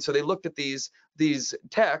 And so they looked at these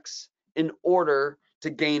texts in order to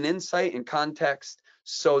gain insight and context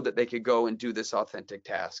so that they could go and do this authentic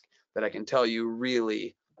task that I can tell you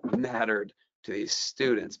really mattered to these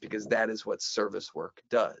students, because that is what service work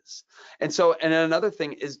does. And so, and another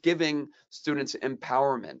thing is giving students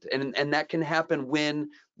empowerment. And that can happen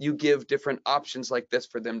when you give different options like this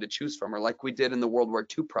for them to choose from, or like we did in the World War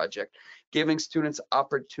II project, giving students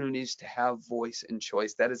opportunities to have voice and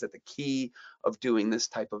choice. That is at the key of doing this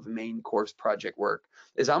type of main course project work,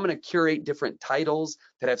 is I'm going to curate different titles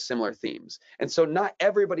that have similar themes. And so not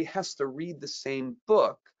everybody has to read the same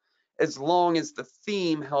book, as long as the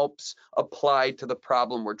theme helps apply to the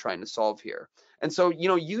problem we're trying to solve here. And so,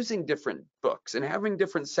 using different books and having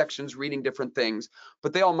different sections reading different things,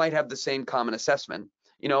 but they all might have the same common assessment,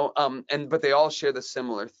 but they all share the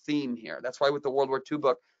similar theme here. That's why with the World War II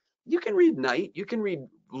book, you can read Knight, you can read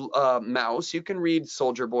Mouse, you can read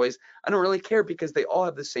Soldier Boys. I don't really care, because they all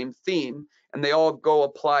have the same theme and they all go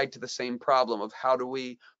applied to the same problem of how do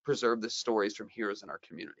we preserve the stories from heroes in our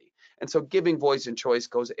community. And so giving voice and choice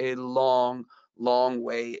goes a long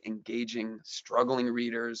way engaging struggling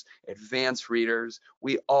readers, advanced readers.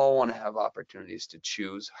 We all want to have opportunities to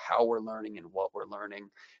choose how we're learning and what we're learning.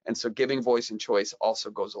 And so giving voice and choice also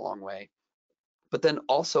goes a long way. But then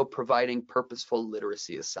also providing purposeful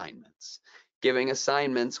literacy assignments, giving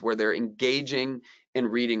assignments where they're engaging in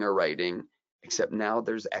reading or writing, except now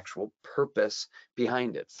there's actual purpose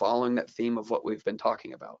behind it, following that theme of what we've been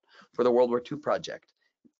talking about. For the World War II project,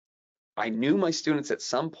 I knew my students at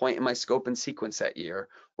some point in my scope and sequence that year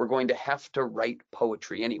were going to have to write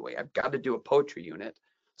poetry anyway. I've got to do a poetry unit.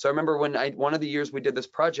 So I remember when one of the years we did this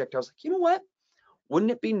project, I was like, you know what?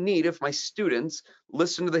 Wouldn't it be neat if my students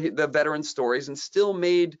listened to the veteran stories and still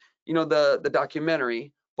made, the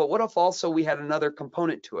documentary, but what if also we had another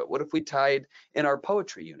component to it? What if we tied in our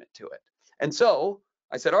poetry unit to it? And so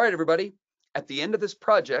I said, all right, everybody, at the end of this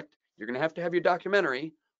project, you're going to have your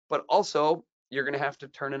documentary, but also you're going to have to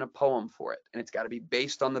turn in a poem for it. And it's got to be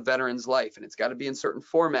based on the veteran's life, and it's got to be in certain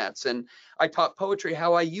formats. And I taught poetry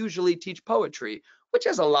how I usually teach poetry, which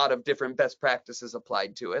has a lot of different best practices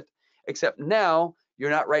applied to it, except now you're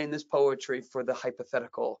not writing this poetry for the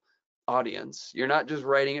hypothetical audience. You're not just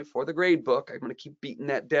writing it for the grade book. I'm going to keep beating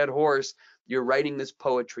that dead horse. You're writing this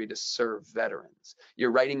poetry to serve veterans.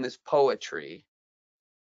 You're writing this poetry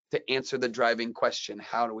to answer the driving question,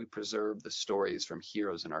 how do we preserve the stories from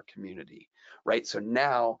heroes in our community, right? So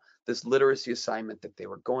now this literacy assignment that they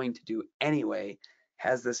were going to do anyway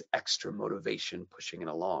has this extra motivation pushing it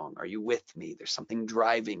along. Are you with me? There's something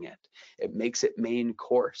driving it. It makes it main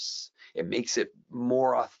course. It makes it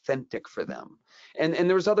more authentic for them. And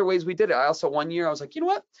there was other ways we did it. I also, one year I was like, you know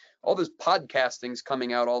what? All this podcasting's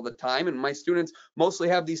coming out all the time, and my students mostly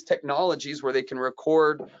have these technologies where they can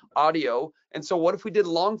record audio. And so what if we did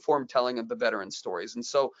long form telling of the veteran stories? And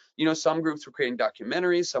so, some groups were creating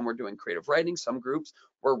documentaries, some were doing creative writing, some groups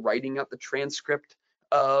were writing up the transcript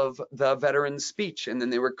of the veteran's speech, and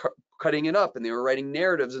then they were cutting it up and they were writing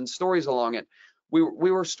narratives and stories along it. We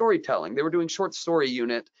were storytelling. They were doing short story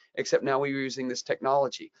unit, except now we were using this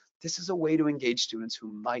technology. This is a way to engage students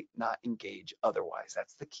who might not engage otherwise.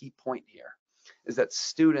 That's the key point here, is that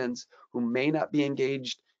students who may not be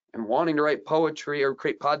engaged in wanting to write poetry or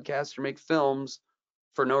create podcasts or make films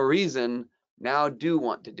for no reason now do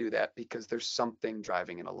want to do that because there's something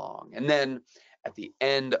driving it along. And then at the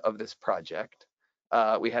end of this project,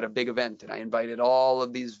 we had a big event, and I invited all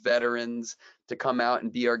of these veterans to come out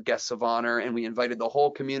and be our guests of honor, and we invited the whole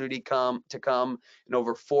community to come, and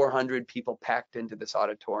over 400 people packed into this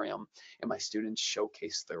auditorium, and my students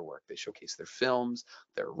showcased their work. They showcased their films,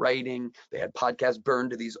 their writing. They had podcasts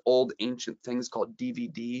burned to these old ancient things called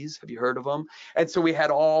DVDs. Have you heard of them? And so we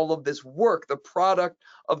had all of this work, the product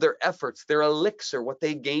of their efforts, their elixir, what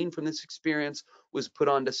they gained from this experience was put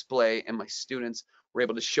on display, and my students were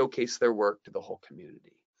able to showcase their work to the whole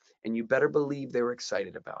community. And you better believe they were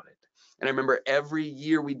excited about it. And I remember every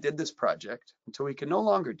year we did this project until we could no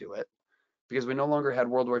longer do it because we no longer had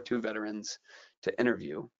World War II veterans to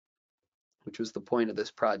interview, which was the point of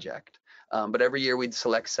this project. But every year we'd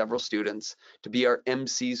select several students to be our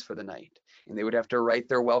MCs for the night. And they would have to write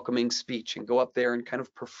their welcoming speech and go up there and kind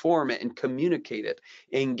of perform it and communicate it,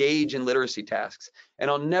 engage in literacy tasks.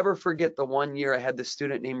 And I'll never forget the one year I had this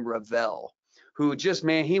student named Ravel, who just,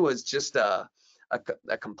 man, he was just a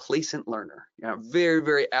complacent learner, very,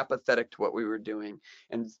 very apathetic to what we were doing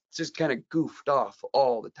and just kind of goofed off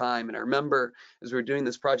all the time. And I remember as we were doing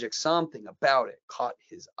this project, something about it caught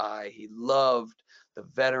his eye. He loved the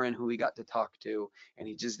veteran who we got to talk to, and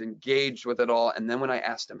he just engaged with it all. And then when I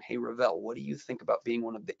asked him, hey, Ravel, what do you think about being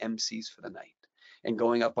one of the MCs for the night and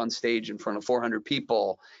going up on stage in front of 400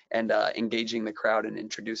 people and engaging the crowd and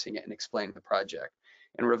introducing it and explaining the project?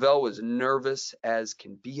 And Ravel was nervous as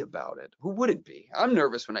can be about it. Who wouldn't be? I'm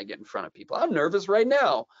nervous when I get in front of people. I'm nervous right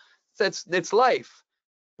now. It's life.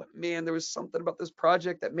 But man, there was something about this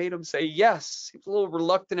project that made him say yes. He was a little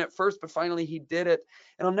reluctant at first, but finally he did it.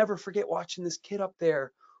 And I'll never forget watching this kid up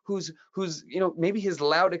there who's maybe his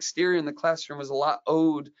loud exterior in the classroom was a lot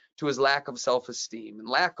owed to his lack of self-esteem and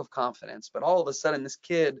lack of confidence. But all of a sudden, this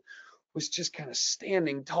kid was just kind of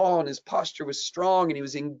standing tall and his posture was strong and he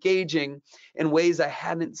was engaging in ways I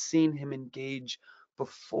hadn't seen him engage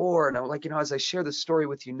before. And I'm like, as I share the story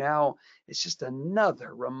with you now, it's just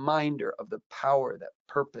another reminder of the power that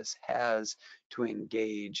purpose has to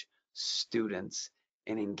engage students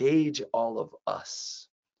and engage all of us,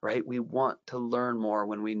 right? We want to learn more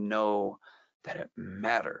when we know that it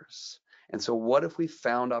matters. And so what if we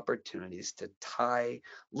found opportunities to tie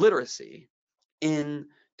literacy in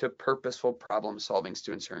to purposeful problem solving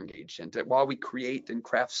students are engaged in, while we create and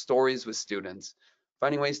craft stories with students,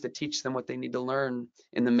 finding ways to teach them what they need to learn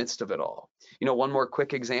in the midst of it all. One more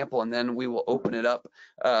quick example, and then we will open it up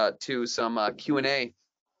to some Q&A.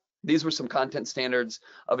 These were some content standards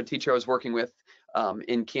of a teacher I was working with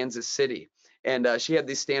in Kansas City. And she had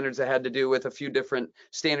these standards that had to do with a few different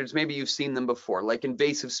standards. Maybe you've seen them before, like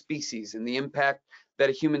invasive species and the impact that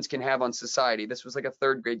humans can have on society. This was like a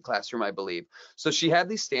third grade classroom, I believe. So she had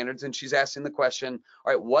these standards and she's asking the question,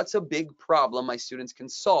 all right, what's a big problem my students can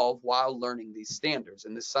solve while learning these standards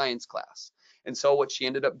in this science class? And so what she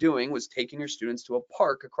ended up doing was taking her students to a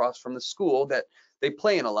park across from the school that they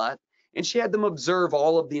play in a lot. And she had them observe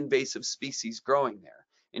all of the invasive species growing there.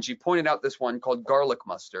 And she pointed out this one called garlic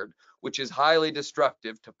mustard, which is highly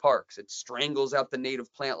destructive to parks. It strangles out the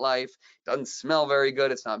native plant life, doesn't smell very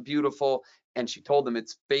good, it's not beautiful. And she told them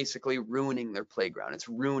it's basically ruining their playground. It's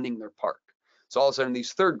ruining their park. So all of a sudden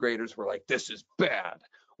these third graders were like, this is bad.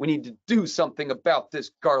 We need to do something about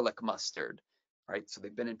this garlic mustard, right? So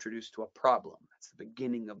they've been introduced to a problem. That's the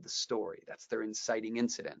beginning of the story. That's their inciting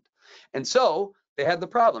incident. And so they had the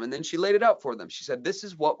problem. And then she laid it out for them. She said, this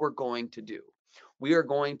is what we're going to do. We are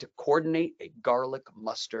going to coordinate a garlic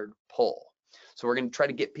mustard pull. So we're going to try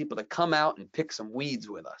to get people to come out and pick some weeds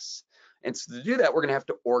with us. And so to do that, we're going to have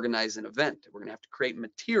to organize an event. We're going to have to create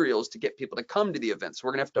materials to get people to come to the event. So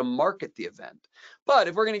we're going to have to market the event. But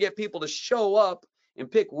if we're going to get people to show up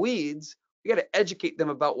and pick weeds, we got to educate them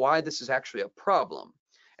about why this is actually a problem.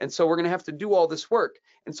 And so we're going to have to do all this work.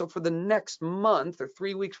 And so for the next month or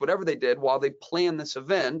 3 weeks, whatever they did while they planned this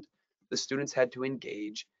event, the students had to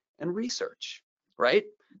engage and research, right?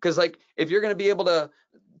 Because like if you're going to be able to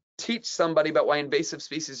teach somebody about why invasive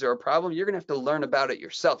species are a problem, you're going to have to learn about it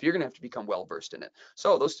yourself. You're going to have to become well versed in it.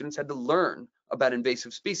 So those students had to learn about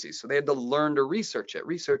invasive species. So they had to learn to research it.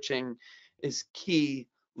 Researching is key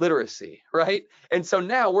literacy, right? And so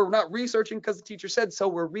now we're not researching because the teacher said so.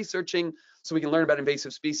 We're researching so we can learn about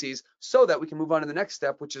invasive species so that we can move on to the next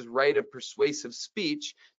step, which is write a persuasive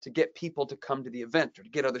speech to get people to come to the event or to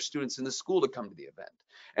get other students in the school to come to the event.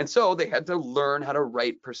 And so they had to learn how to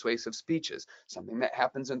write persuasive speeches, something that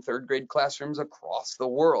happens in third grade classrooms across the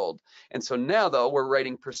world. And so now though we're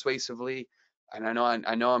writing persuasively, and I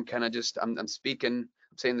know I'm kind of just, I'm speaking,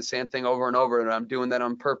 I'm saying the same thing over and over, and I'm doing that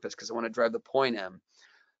on purpose because I want to drive the point in.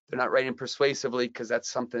 They're not writing persuasively because that's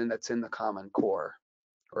something that's in the Common Core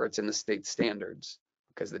or it's in the state standards.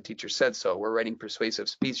 because the teacher said so. We're writing persuasive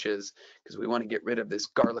speeches because we want to get rid of this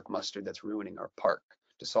garlic mustard that's ruining our park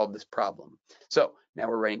to solve this problem. So now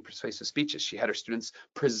we're writing persuasive speeches. She had her students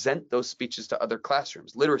present those speeches to other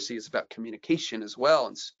classrooms. Literacy is about communication as well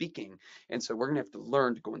and speaking. And so we're going to have to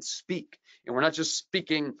learn to go and speak. And we're not just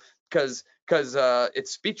speaking because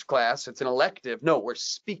it's speech class, it's an elective. No, we're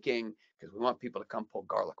speaking because we want people to come pull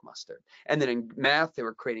garlic mustard. And then in math, they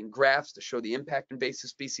were creating graphs to show the impact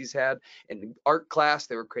invasive species had. In art class,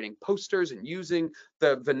 they were creating posters and using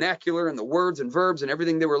the vernacular and the words and verbs and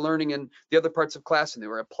everything they were learning in the other parts of class, and they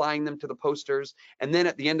were applying them to the posters. And then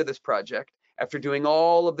at the end of this project, after doing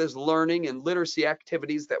all of this learning and literacy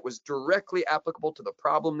activities that was directly applicable to the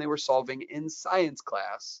problem they were solving in science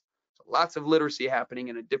class, so lots of literacy happening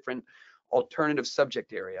in a different alternative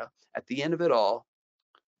subject area, at the end of it all,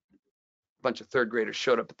 a bunch of third graders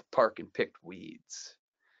showed up at the park and picked weeds.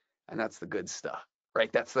 And that's the good stuff,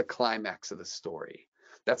 right? That's the climax of the story.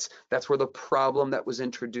 That's where the problem that was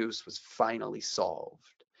introduced was finally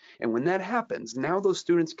solved. And when that happens, now those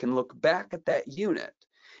students can look back at that unit.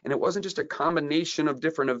 And it wasn't just a combination of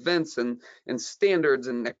different events and standards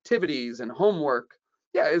and activities and homework.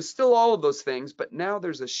 Yeah, it was still all of those things, but now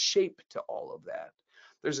there's a shape to all of that.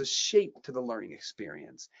 There's a shape to the learning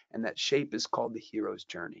experience, and that shape is called the hero's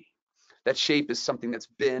journey. That shape is something that's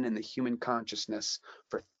been in the human consciousness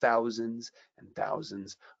for thousands and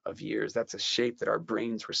thousands of years. That's a shape that our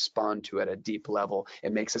brains respond to at a deep level.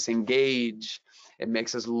 It makes us engage. It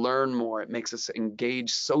makes us learn more. It makes us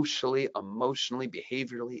engage socially, emotionally,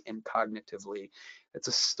 behaviorally, and cognitively. It's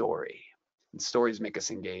a story. And stories make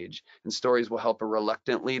us engage. And stories will help our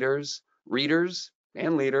reluctant readers,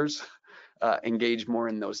 and leaders engage more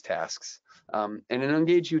in those tasks. And it'll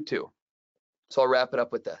engage you too. So I'll wrap it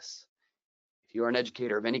up with this. If you are an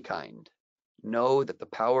educator of any kind, know that the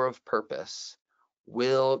power of purpose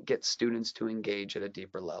will get students to engage at a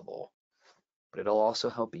deeper level, but it'll also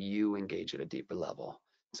help you engage at a deeper level.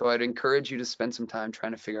 So I'd encourage you to spend some time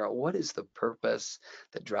trying to figure out, what is the purpose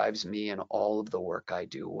that drives me in all of the work I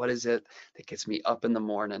do? What is it that gets me up in the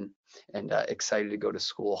morning and excited to go to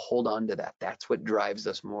school? Hold on to that. That's what drives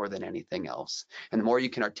us more than anything else. And the more you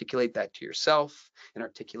can articulate that to yourself and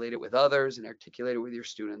articulate it with others and articulate it with your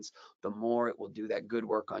students, the more it will do that good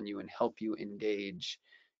work on you and help you engage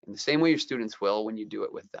in the same way your students will when you do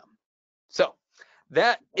it with them. So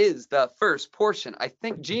that is the first portion. I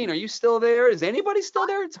think, Jean, are you still there? Is anybody still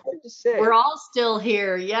there? It's hard to say. We're all still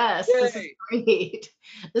here. Yes, Yay. this is great.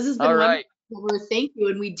 This has been All wonderful. right. Thank you.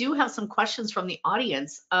 And we do have some questions from the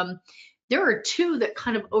audience. There are two that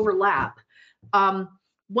kind of overlap.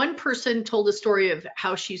 One person told a story of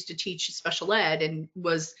how she used to teach special ed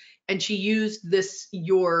and she used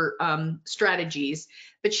your strategies.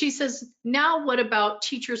 But she says, now what about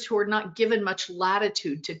teachers who are not given much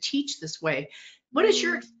latitude to teach this way? What is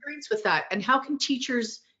your experience with that? And how can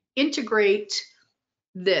teachers integrate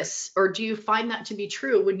this? Or do you find that to be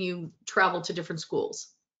true when you travel to different schools?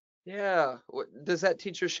 Yeah. Does that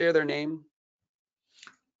teacher share their name?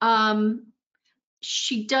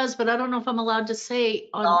 She does, but I don't know if I'm allowed to say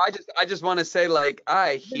No, on I just want to say, like,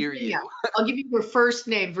 I hear Virginia. you. I'll give you her first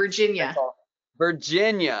name, Virginia.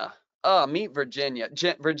 Virginia. Oh, meet Virginia.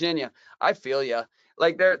 Virginia. I feel you.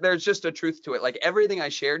 Like there's just a truth to it. Like everything I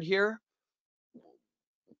shared here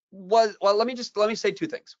was, well, let me say two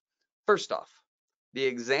things. First off, the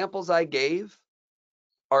examples I gave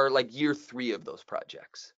are like year 3 of those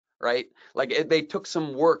projects, right? Like they took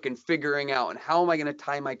some work in figuring out, and how am I going to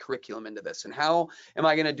tie my curriculum into this, and how am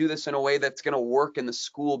I going to do this in a way that's going to work in the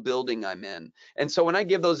school building I'm in. And so when I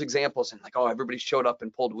give those examples and like, oh, everybody showed up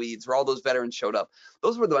and pulled weeds, or all those veterans showed up,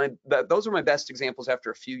 those were my best examples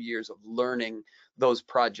after a few years of learning those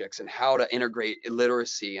projects and how to integrate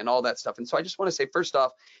literacy and all that stuff. And so I just want to say, first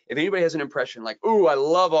off, if anybody has an impression like, ooh, I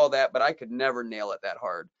love all that, but I could never nail it that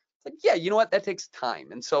hard, like, yeah, you know what? That takes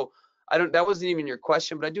time. And so that wasn't even your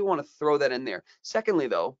question, but I do want to throw that in there. Secondly,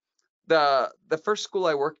 though, the first school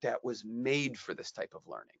I worked at was made for this type of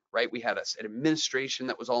learning, right? We had an administration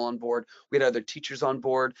that was all on board. We had other teachers on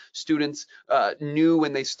board. Students knew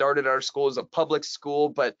when they started our school as a public school,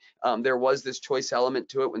 but there was this choice element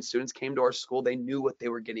to it. When students came to our school, they knew what they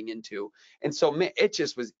were getting into. And so it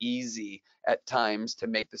just was easy at times to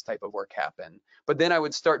make this type of work happen. But then I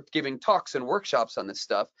would start giving talks and workshops on this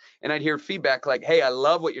stuff, and I'd hear feedback like, hey, I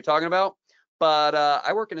love what you're talking about, but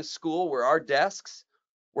I work in a school where our desks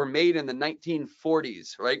were made in the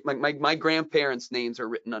 1940s, right? My grandparents' names are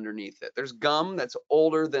written underneath it. There's gum that's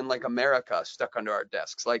older than like America stuck under our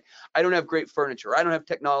desks. Like, I don't have great furniture, I don't have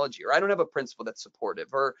technology, or I don't have a principal that's supportive,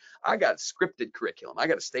 or I got scripted curriculum, I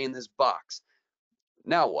got to stay in this box.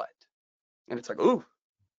 Now what? And it's like, ooh,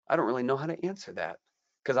 I don't really know how to answer that.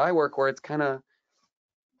 because I work where it's kind of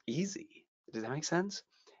easy. Does that make sense?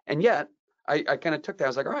 And yet I kind of took that. I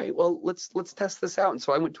was like, all right, well, let's test this out. And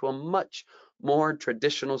so I went to a much more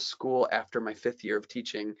traditional school after my 5th year of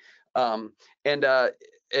teaching. Um, and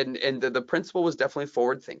the principal was definitely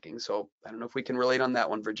forward thinking. So I don't know if we can relate on that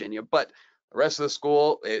one, Virginia, but the rest of the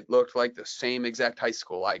school, it looked like the same exact high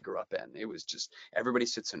school I grew up in. It was just everybody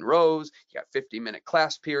sits in rows. You got 50-minute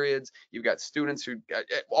class periods. You've got students who got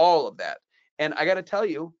all of that. And I got to tell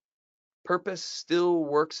you, purpose still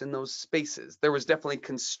works in those spaces. There was definitely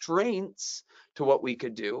constraints to what we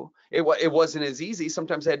could do. It wasn't as easy.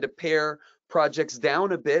 Sometimes I had to pare projects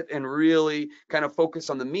down a bit and really kind of focus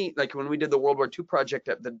on the meat. Like when we did the World War II project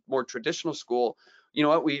at the more traditional school, you know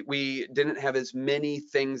what, we didn't have as many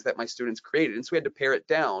things that my students created, and so we had to pare it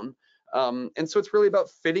down. And so it's really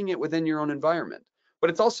about fitting it within your own environment.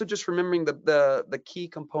 But it's also just remembering the key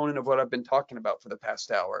component of what I've been talking about for the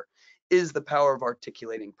past hour is the power of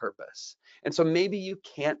articulating purpose. And so maybe you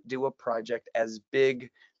can't do a project as big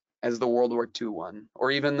as the World War II one,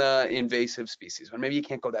 or even the invasive species one. Maybe you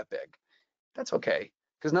can't go that big. That's okay.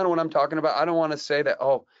 Because none of what I'm talking about, I don't want to say that,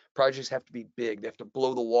 oh, projects have to be big. They have to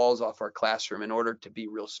blow the walls off our classroom in order to be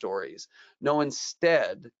real stories. No,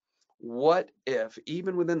 instead, what if,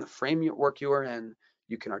 even within the framework you are in,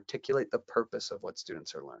 you can articulate the purpose of what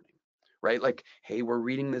students are learning? Right? Like, hey, we're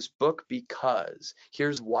reading this book because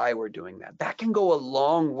here's why we're doing that. That can go a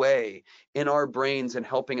long way in our brains and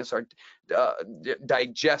helping us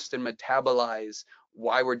digest and metabolize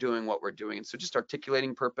why we're doing what we're doing. And so just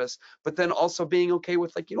articulating purpose, but then also being okay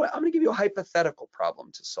with, like, you know what, I'm going to give you a hypothetical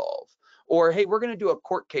problem to solve. Or, hey, we're going to do a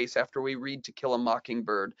court case after we read To Kill a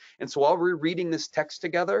Mockingbird. And so while we're reading this text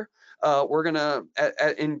together, we're going to,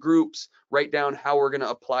 in groups, write down how we're going to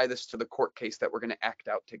apply this to the court case that we're going to act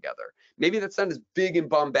out together. Maybe that's not as big and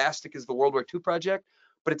bombastic as the World War II project,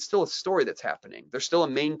 but it's still a story that's happening. There's still a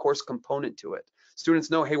main course component to it. Students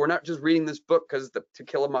know, hey, we're not just reading this book because To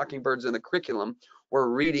Kill a Mockingbird's in the curriculum. We're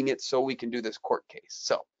reading it so we can do this court case.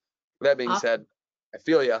 So with that being said, I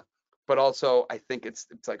feel you, but also I think it's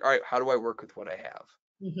like, all right, how do I work with what I have?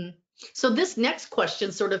 Mm-hmm. So this next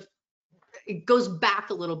question sort of, it goes back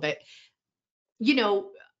a little bit. You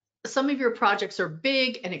know, some of your projects are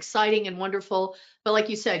big and exciting and wonderful, but like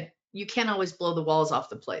you said, you can't always blow the walls off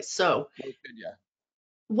the place. So Yeah.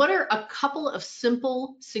 what are a couple of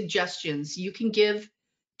simple suggestions you can give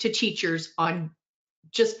to teachers on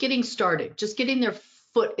just getting started, just getting their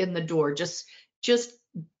foot in the door, just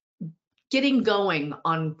getting going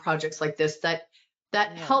on projects like this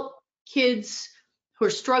that help kids who are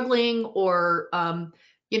struggling or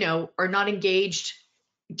you know, are not engaged,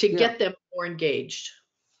 to get them more engaged?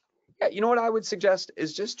 Yeah, you know what I would suggest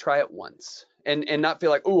is just try it once and not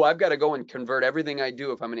feel like, oh, I've got to go and convert everything I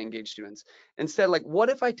do if I'm going to engage students. Instead, like, what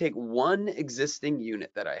if I take one existing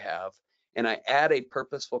unit that I have and I add a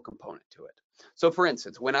purposeful component to it? So for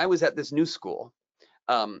instance, when I was at this new school,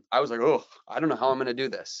 I was like, oh, I don't know how I'm going to do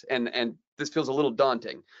this. And this feels a little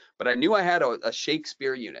daunting, but I knew I had a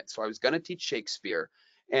Shakespeare unit. So I was going to teach Shakespeare.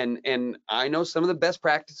 And I know some of the best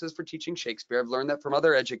practices for teaching Shakespeare. I've learned that from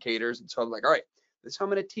other educators. And so I'm like, all right, this is how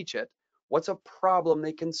I'm going to teach it. What's a problem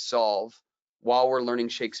they can solve while we're learning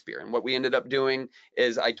Shakespeare? And what we ended up doing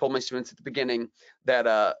is I told my students at the beginning that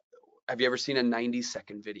have you ever seen a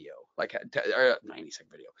 90-second video? Like a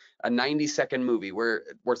 90-second video, a 90-second movie where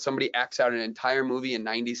somebody acts out an entire movie in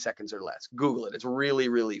 90 seconds or less. Google it. It's really,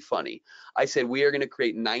 really funny. I said, we are going to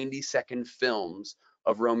create 90-second films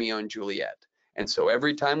of Romeo and Juliet. And so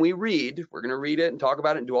every time we read, we're going to read it and talk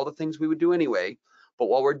about it and do all the things we would do anyway. But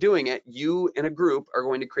while we're doing it, you and a group are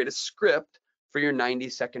going to create a script for your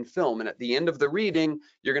 90-second film. And at the end of the reading,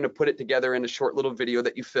 you're going to put it together in a short little video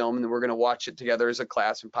that you film, and then we're going to watch it together as a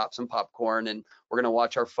class and pop some popcorn, and we're going to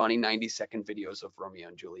watch our funny 90-second videos of Romeo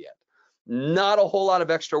and Juliet. Not a whole lot of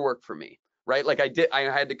extra work for me, right? Like I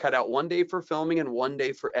had to cut out one day for filming and one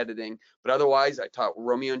day for editing, but otherwise I taught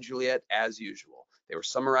Romeo and Juliet as usual. They were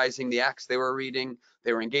summarizing the acts they were reading,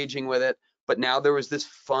 they were engaging with it, but now there was this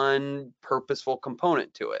fun, purposeful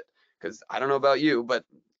component to it. Because I don't know about you, but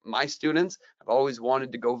my students have always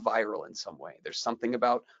wanted to go viral in some way. There's something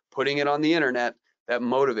about putting it on the internet that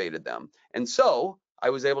motivated them. And so I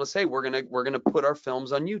was able to say, we're gonna put our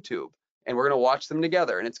films on YouTube and we're gonna watch them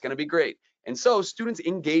together and it's gonna be great. And so students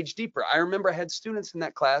engage deeper. I remember I had students in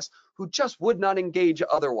that class who just would not engage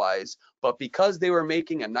otherwise, but because they were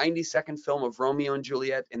making a 90-second film of Romeo and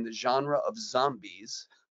Juliet in the genre of zombies,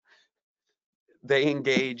 they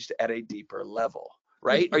engaged at a deeper level.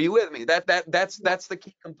 Right? Are you with me? That's the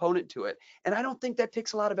key component to it. And I don't think that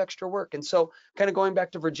takes a lot of extra work. And so kind of going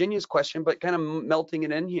back to Virginia's question, but kind of melting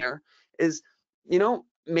it in here is, you know,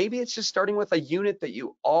 maybe it's just starting with a unit that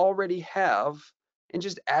you already have and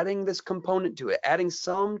just adding this component to it, adding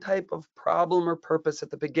some type of problem or purpose at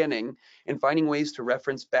the beginning and finding ways to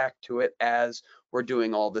reference back to it as we're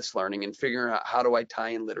doing all this learning and figuring out how do I tie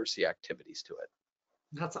in literacy activities to it.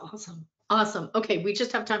 That's awesome. Awesome. Okay, we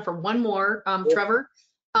just have time for one more, Cool. Trevor.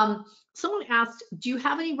 Someone asked, do you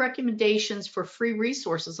have any recommendations for free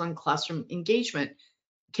resources on classroom engagement?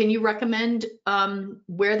 Can you recommend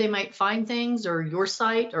where they might find things, or your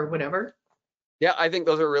site or whatever? Yeah, I think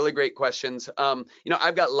those are really great questions.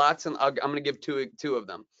 I've got lots, and I'm going to give two of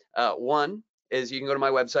them. One is you can go to my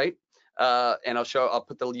website, and I'll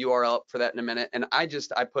put the URL up for that in a minute. And I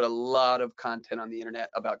put a lot of content on the internet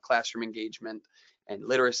about classroom engagement and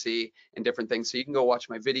literacy and different things. So you can go watch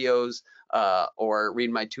my videos or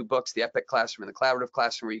read my 2 books, The Epic Classroom and The Collaborative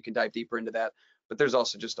Classroom, where you can dive deeper into that. But there's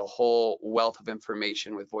also just a whole wealth of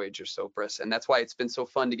information with Voyager Sopris. And that's why it's been so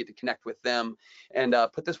fun to get to connect with them and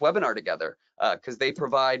put this webinar together, because they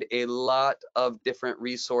provide a lot of different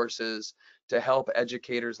resources to help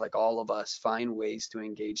educators like all of us find ways to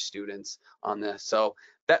engage students on this. So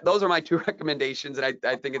those are my 2 recommendations. And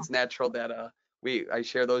I think it's natural that I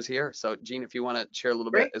share those here. So Jean, if you want to share a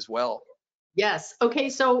little bit as well. Yes. Okay.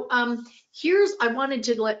 So I wanted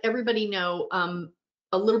to let everybody know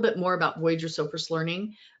a little bit more about Voyager Sopris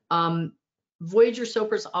Learning. Voyager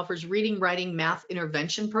Sopris offers reading, writing, math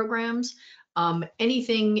intervention programs.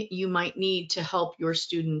 Anything you might need to help your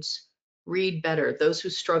students read better, those who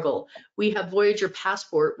struggle. We have Voyager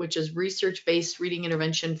Passport, which is research-based reading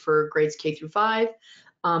intervention for grades K through 5.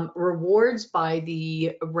 Rewards by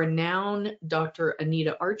the renowned Dr.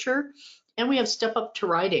 Anita Archer. And we have Step Up to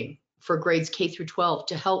Writing for grades K through 12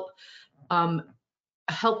 to help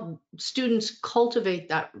students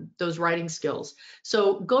cultivate those writing skills.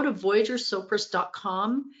 So go to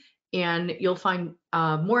voyagersopris.com and you'll find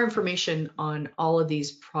more information on all of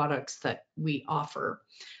these products that we offer.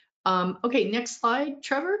 Okay, next slide,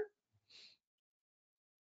 Trevor.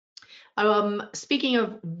 Speaking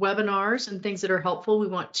of webinars and things that are helpful, we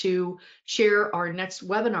want to share our next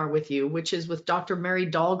webinar with you, which is with Dr. Mary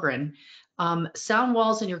Dahlgren. Sound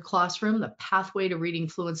Walls in Your Classroom, the Pathway to Reading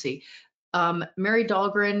Fluency. Mary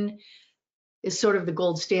Dahlgren is sort of the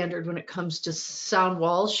gold standard when it comes to sound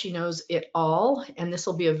walls. She knows it all, and this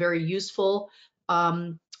will be a very useful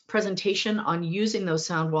presentation on using those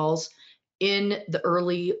sound walls in the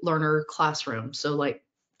early learner classroom, so like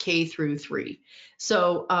K through 3.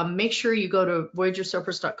 So make sure you go to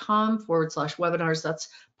voyagersopris.com/webinars. That's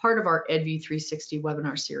part of our EdView 360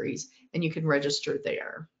 webinar series, and you can register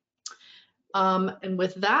there. And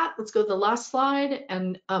with that, let's go to the last slide.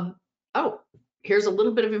 And here's a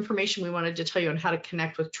little bit of information we wanted to tell you on how to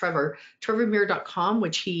connect with Trevor. TrevorMuir.com,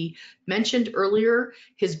 which he mentioned earlier.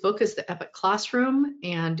 His book is The Epic Classroom,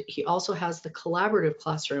 and he also has The Collaborative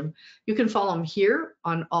Classroom. You can follow him here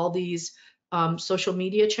on all these social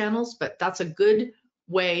media channels, but that's a good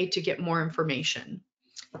way to get more information.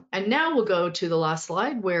 And now we'll go to the last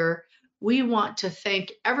slide, where we want to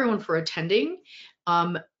thank everyone for attending.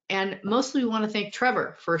 And mostly we want to thank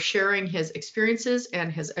Trevor for sharing his experiences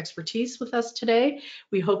and his expertise with us today.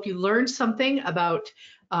 We hope you learned something about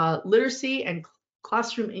literacy and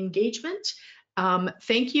classroom engagement.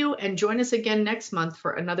 Thank you, and join us again next month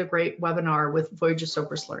for another great webinar with Voyager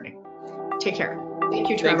Sopris Learning. Take care. Thank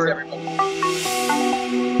you, Trevor. Thanks, everybody.